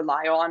 what you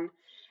rely on,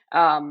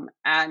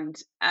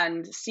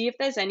 and see if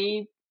there's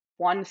any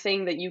one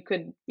thing that you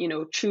could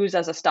choose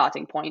as a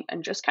starting point,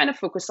 and just kind of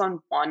focus on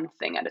one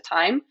thing at a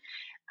time,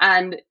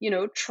 and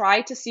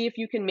try to see if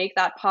you can make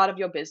that part of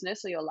your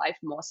business or your life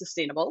more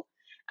sustainable.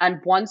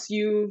 And once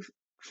you've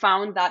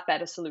found that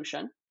better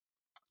solution,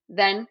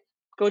 then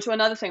go to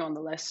another thing on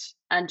the list,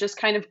 and just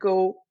kind of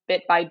go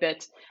bit by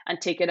bit and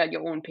take it at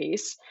your own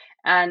pace.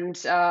 And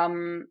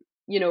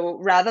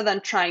rather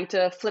than trying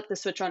to flip the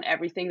switch on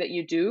everything that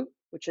you do,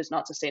 which is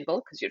not sustainable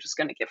because you're just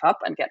going to give up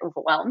and get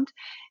overwhelmed,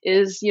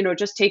 is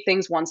just take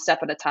things one step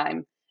at a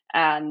time.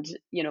 And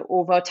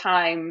over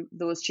time,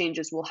 those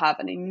changes will have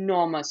an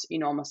enormous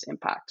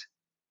impact.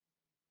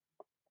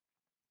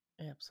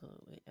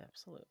 Absolutely,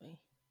 absolutely.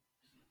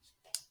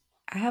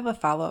 I have a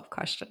follow-up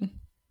question.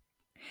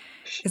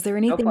 Is there Go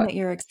anything for it. that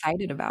you're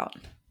excited about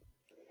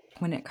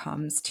when it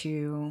comes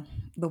to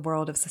the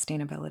world of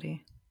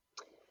sustainability?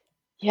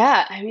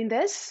 Yeah, I mean,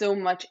 there's so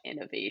much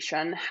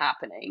innovation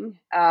happening.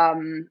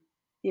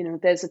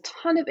 There's a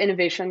ton of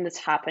innovation that's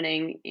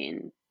happening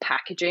in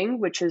packaging,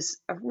 which is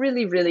a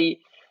really, really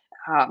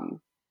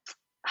um,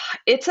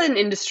 it's an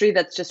industry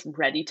that's just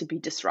ready to be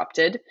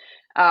disrupted.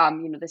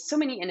 There's so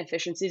many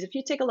inefficiencies. If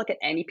you take a look at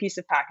any piece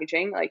of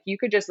packaging, like you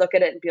could just look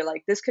at it and be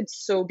like, this could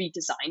so be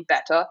designed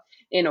better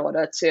in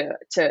order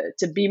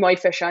to be more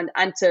efficient,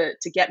 and to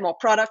get more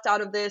product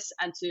out of this,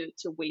 and to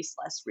waste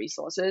less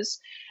resources.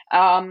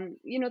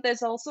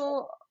 There's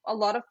also a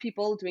lot of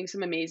people doing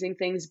some amazing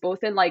things,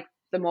 both in like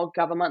the more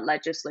government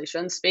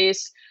legislation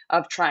space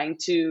of trying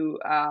to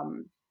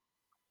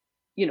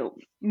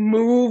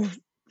move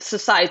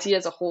society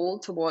as a whole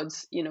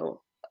towards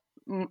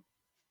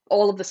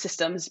all of the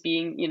systems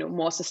being,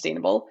 more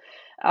sustainable.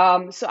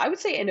 So I would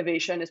say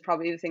innovation is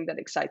probably the thing that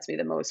excites me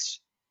the most.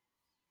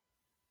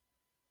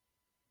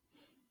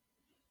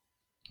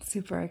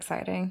 Super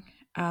exciting.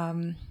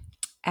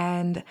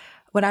 And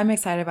what I'm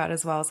excited about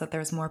as well is that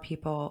there's more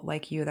people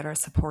like you that are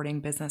supporting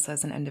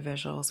businesses and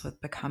individuals with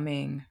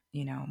becoming,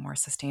 more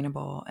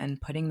sustainable and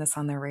putting this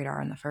on their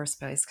radar in the first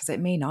place, because it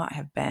may not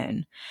have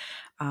been.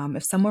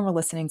 If someone were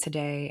listening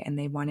today and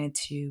they wanted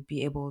to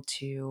be able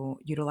to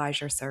utilize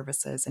your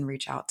services and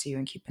reach out to you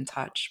and keep in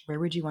touch, where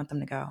would you want them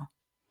to go?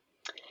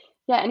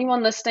 Yeah,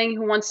 anyone listening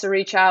who wants to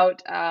reach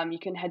out, you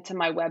can head to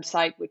my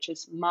website, which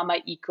is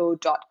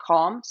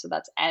mamaeco.com. So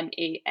that's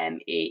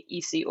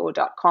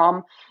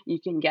MAMAECO.com. You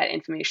can get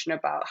information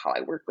about how I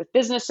work with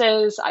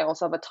businesses. I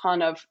also have a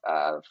ton of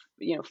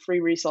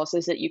free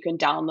resources that you can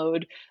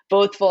download,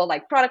 both for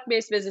like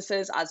product-based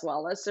businesses as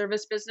well as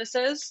service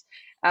businesses.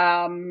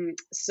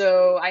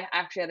 So I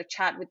actually had a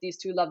chat with these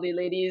two lovely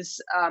ladies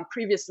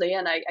previously,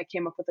 and I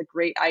came up with a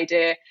great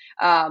idea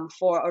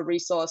for a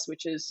resource,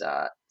 which is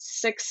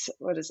six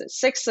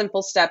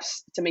simple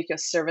steps to make your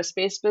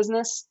service-based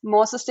business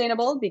more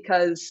sustainable,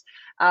 because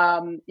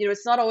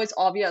it's not always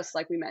obvious,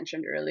 like we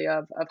mentioned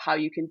earlier, of how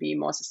you can be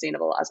more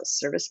sustainable as a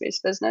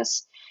service-based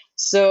business.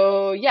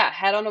 So yeah,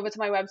 head on over to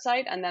my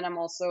website, and then I'm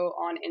also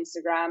on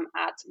Instagram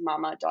at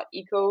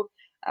mama.eco,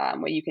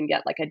 where you can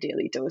get like a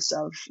daily dose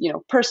of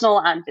personal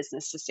and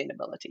business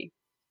sustainability.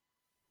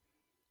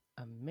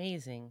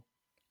 Amazing.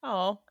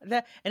 Oh, and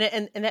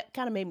that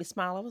kind of made me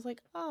smile. I was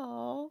like,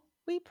 oh,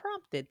 we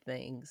prompted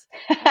things.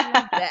 I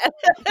love that.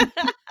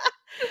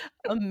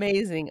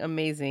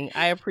 Amazing.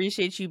 I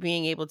appreciate you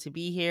being able to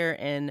be here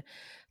and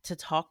to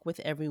talk with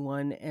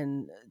everyone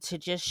and to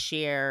just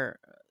share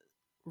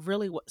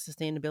really what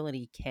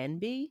sustainability can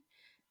be,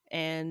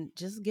 and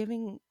just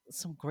giving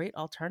some great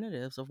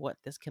alternatives of what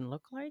this can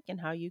look like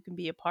and how you can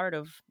be a part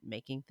of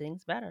making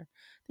things better.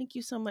 Thank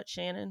you so much,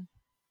 Shannon.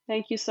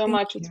 Thank you so Thank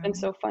much. It's been you.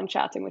 so fun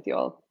chatting with you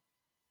all.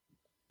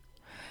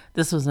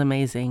 This was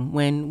amazing.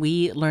 When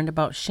we learned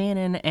about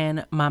Shannon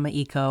and Mama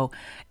Eco,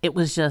 it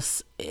was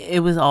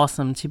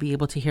awesome to be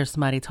able to hear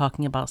somebody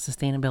talking about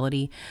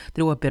sustainability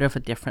through a bit of a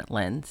different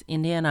lens.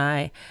 India and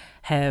I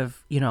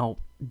have,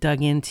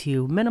 dug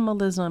into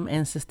minimalism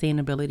and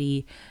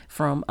sustainability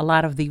from a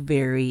lot of the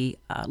very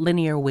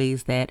linear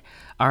ways that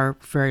are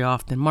very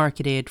often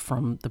marketed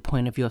from the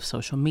point of view of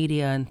social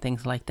media and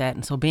things like that.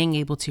 And so being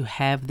able to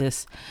have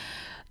this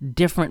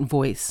different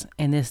voice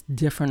and this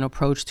different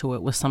approach to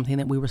it was something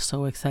that we were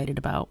so excited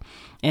about.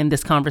 And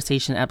this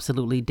conversation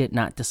absolutely did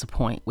not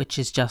disappoint, which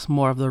is just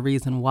more of the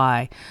reason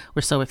why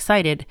we're so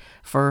excited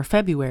for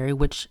February,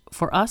 which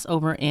for us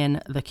over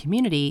in the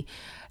community,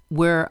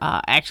 we're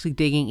actually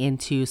digging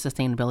into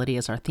sustainability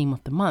as our theme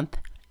of the month.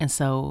 And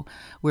so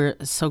we're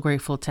so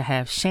grateful to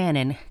have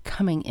Shannon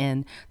coming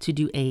in to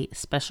do a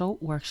special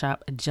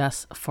workshop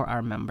just for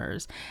our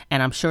members.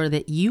 And I'm sure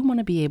that you want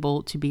to be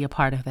able to be a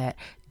part of that,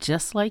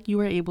 just like you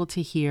were able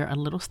to hear a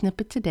little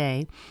snippet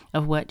today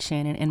of what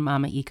Shannon and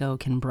Mama Eco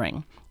can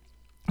bring.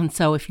 And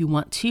so if you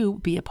want to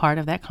be a part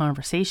of that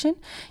conversation,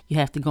 you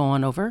have to go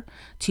on over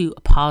to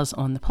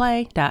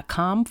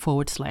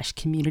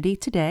pauseontheplay.com/community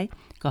today.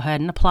 Go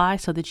ahead and apply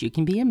so that you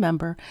can be a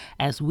member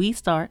as we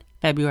start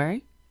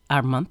February,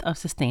 our month of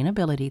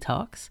sustainability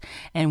talks,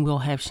 and we'll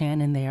have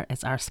Shannon there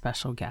as our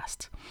special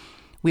guest.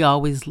 We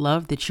always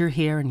love that you're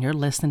here and you're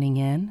listening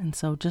in. And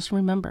so just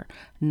remember,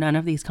 none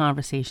of these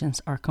conversations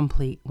are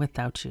complete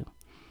without you.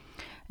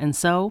 And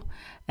so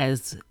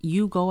as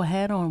you go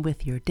ahead on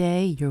with your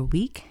day, your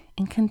week,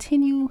 and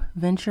continue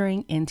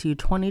venturing into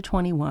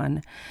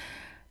 2021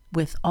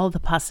 with all the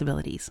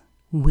possibilities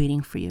waiting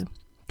for you,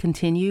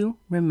 continue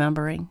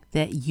remembering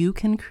that you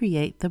can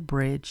create the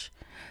bridge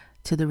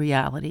to the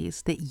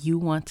realities that you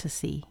want to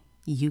see.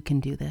 You can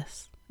do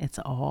this. It's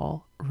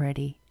all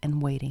ready and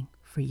waiting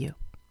for you.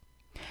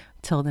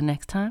 Till the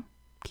next time,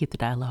 keep the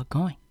dialogue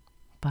going.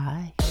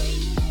 Bye.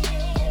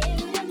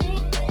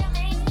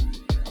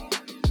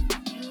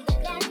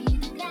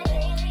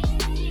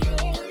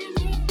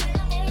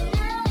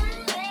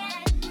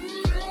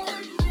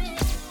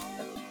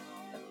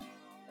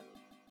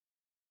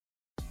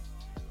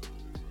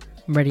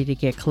 Ready to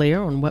get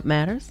clear on what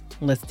matters?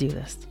 Let's do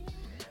this.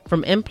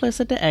 From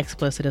implicit to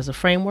explicit is a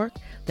framework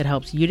that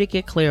helps you to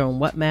get clear on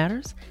what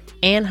matters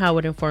and how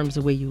it informs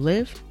the way you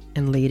live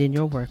and lead in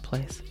your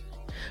workplace.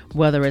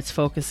 Whether it's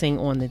focusing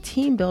on the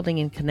team building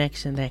and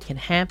connection that can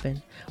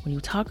happen when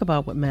you talk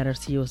about what matters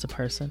to you as a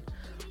person,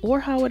 or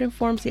how it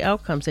informs the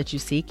outcomes that you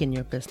seek in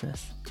your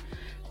business,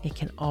 it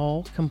can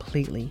all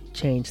completely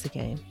change the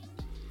game.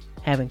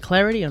 Having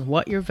clarity on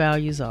what your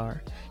values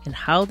are and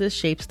how this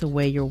shapes the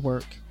way your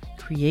work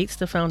creates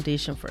the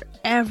foundation for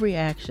every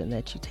action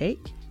that you take,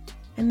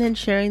 and then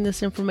sharing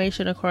this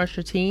information across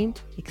your team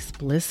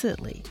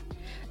explicitly.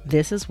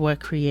 This is what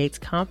creates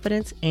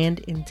confidence and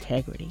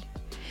integrity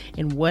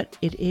in what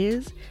it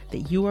is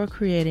that you are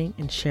creating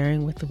and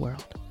sharing with the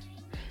world.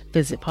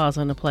 Visit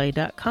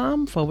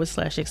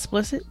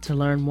pauseontheplay.com/explicit to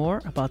learn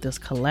more about this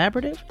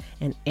collaborative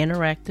and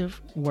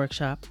interactive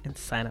workshop and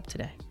sign up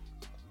today.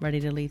 Ready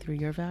to lead through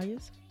your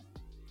values?